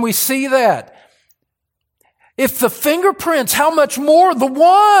when we see that. If the fingerprints, how much more the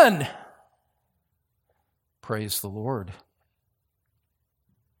one? Praise the Lord.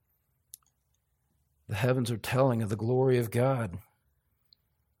 The heavens are telling of the glory of God.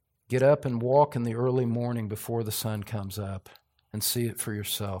 Get up and walk in the early morning before the sun comes up and see it for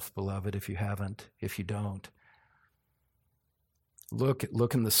yourself, beloved, if you haven't, if you don't.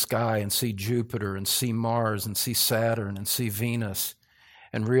 Look in the sky and see Jupiter and see Mars and see Saturn and see Venus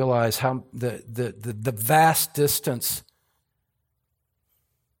and realize how the vast distance.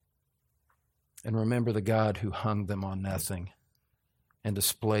 And remember the God who hung them on nothing and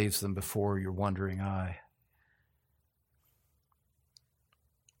displays them before your wondering eye.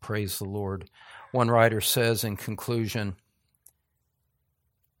 Praise the Lord. One writer says in conclusion,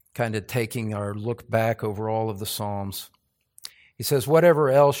 kind of taking our look back over all of the Psalms, he says, whatever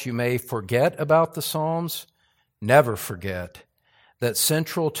else you may forget about the Psalms, never forget that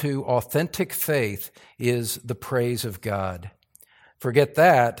central to authentic faith is the praise of God. Forget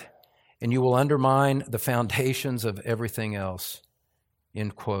that, and you will undermine the foundations of everything else.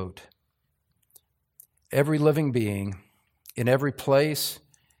 End quote. Every living being, in every place,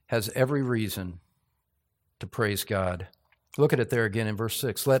 has every reason to praise God. Look at it there again in verse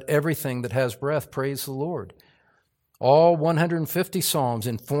 6. Let everything that has breath praise the Lord. All 150 Psalms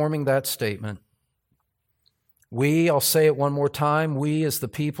informing that statement. I'll say it one more time, we as the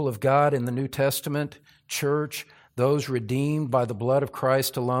people of God in the New Testament church, those redeemed by the blood of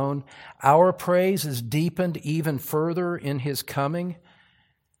Christ alone, our praise is deepened even further in His coming.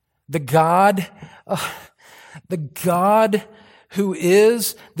 The God who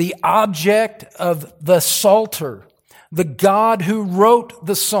is the object of the Psalter, the God who wrote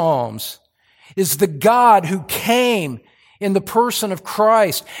the Psalms, is the God who came in the person of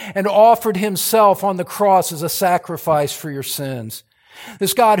Christ and offered Himself on the cross as a sacrifice for your sins.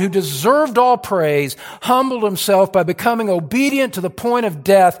 This God who deserved all praise humbled Himself by becoming obedient to the point of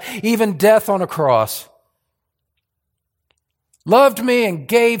death, even death on a cross. Loved me and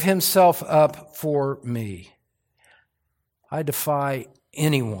gave Himself up for me. I defy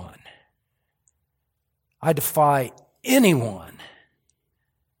anyone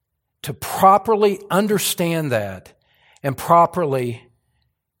to properly understand that and properly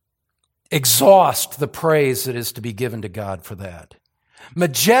exhaust the praise that is to be given to God for that.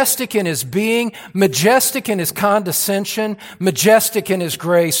 Majestic in His being, majestic in His condescension, majestic in His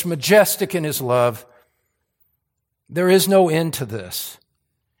grace, majestic in His love. There is no end to this.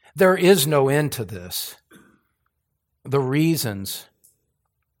 There is no end to this. The reasons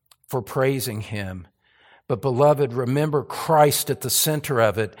for praising Him. But beloved, remember Christ at the center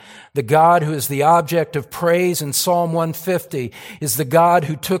of it. The God who is the object of praise in Psalm 150 is the God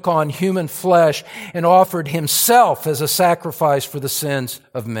who took on human flesh and offered Himself as a sacrifice for the sins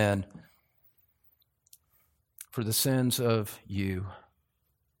of men, for the sins of you.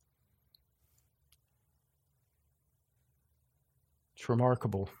 It's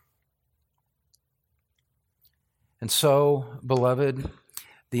remarkable. And so, beloved,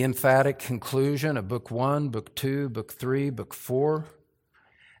 the emphatic conclusion of Book 1, Book 2, Book 3, Book 4,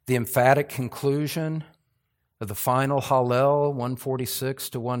 the emphatic conclusion of the final Hallel,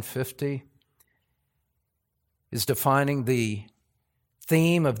 146 to 150, is defining the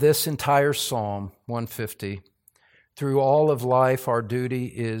theme of this entire Psalm, 150. Through all of life, our duty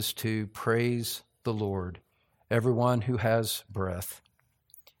is to praise the Lord, everyone who has breath.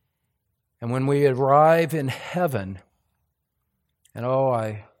 And when we arrive in heaven, and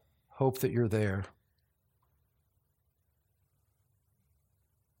I hope that you're there.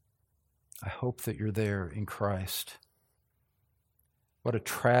 I hope that you're there in Christ. What a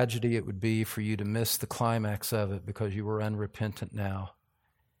tragedy it would be for you to miss the climax of it because you were unrepentant now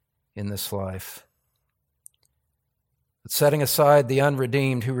in this life. But setting aside the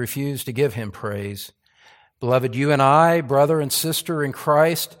unredeemed who refuse to give Him praise, beloved, you and I, brother and sister in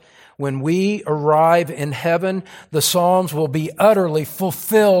Christ, when we arrive in heaven, the Psalms will be utterly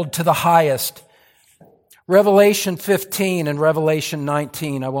fulfilled to the highest. Revelation 15 and Revelation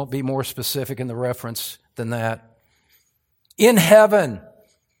 19, I won't be more specific in the reference than that. In heaven,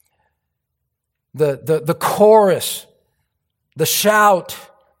 the chorus, the shout,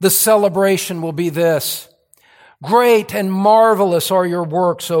 the celebration will be this: great and marvelous are your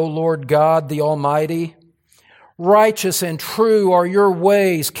works, O Lord God, the Almighty. Righteous and true are your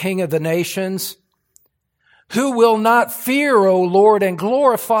ways, King of the nations. Who will not fear, O Lord, and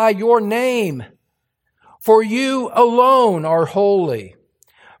glorify your name? For you alone are holy.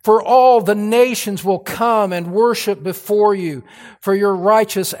 For all the nations will come and worship before you, for your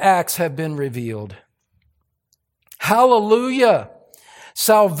righteous acts have been revealed. Hallelujah!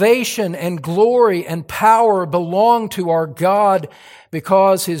 Salvation and glory and power belong to our God,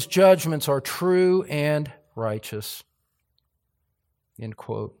 because his judgments are true and righteous. End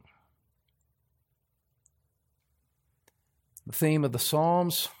quote. The theme of the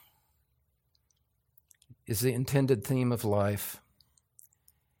Psalms is the intended theme of life.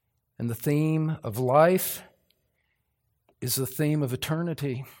 And the theme of life is the theme of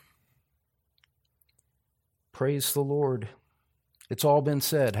eternity. Praise the Lord. It's all been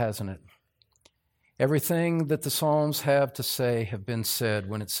said, hasn't it? Everything that the Psalms have to say have been said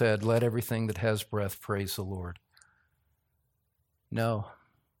when it said, "Let everything that has breath praise the Lord." No.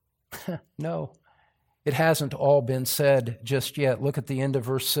 No. It hasn't all been said just yet. Look at the end of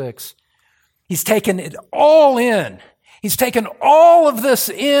verse 6. He's taken it all in. He's taken all of this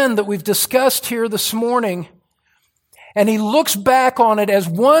in that we've discussed here this morning, and he looks back on it as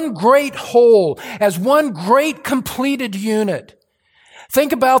one great whole, as one great completed unit.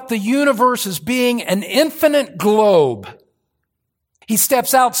 Think about the universe as being an infinite globe. He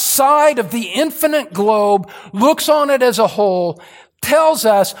steps outside of the infinite globe, looks on it as a whole, tells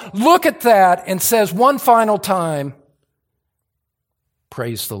us, look at that, and says one final time,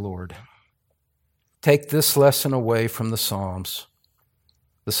 praise the Lord. Take this lesson away from the Psalms.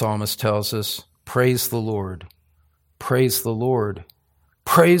 The psalmist tells us, praise the Lord, praise the Lord,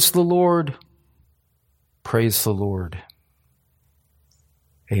 praise the Lord, praise the Lord.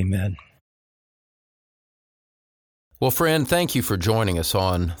 Amen. Well, friend, thank you for joining us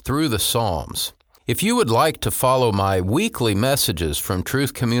on Through the Psalms. If you would like to follow my weekly messages from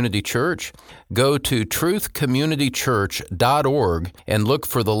Truth Community Church, go to truthcommunitychurch.org and look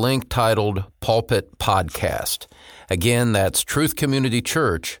for the link titled Pulpit Podcast. Again, that's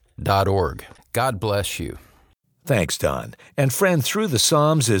truthcommunitychurch.org. God bless you. Thanks, Don. And friend, Through the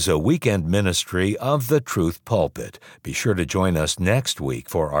Psalms is a weekend ministry of the Truth Pulpit. Be sure to join us next week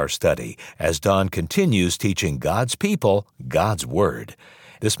for our study as Don continues teaching God's people God's Word.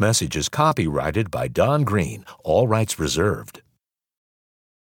 This message is copyrighted by Don Green, all rights reserved.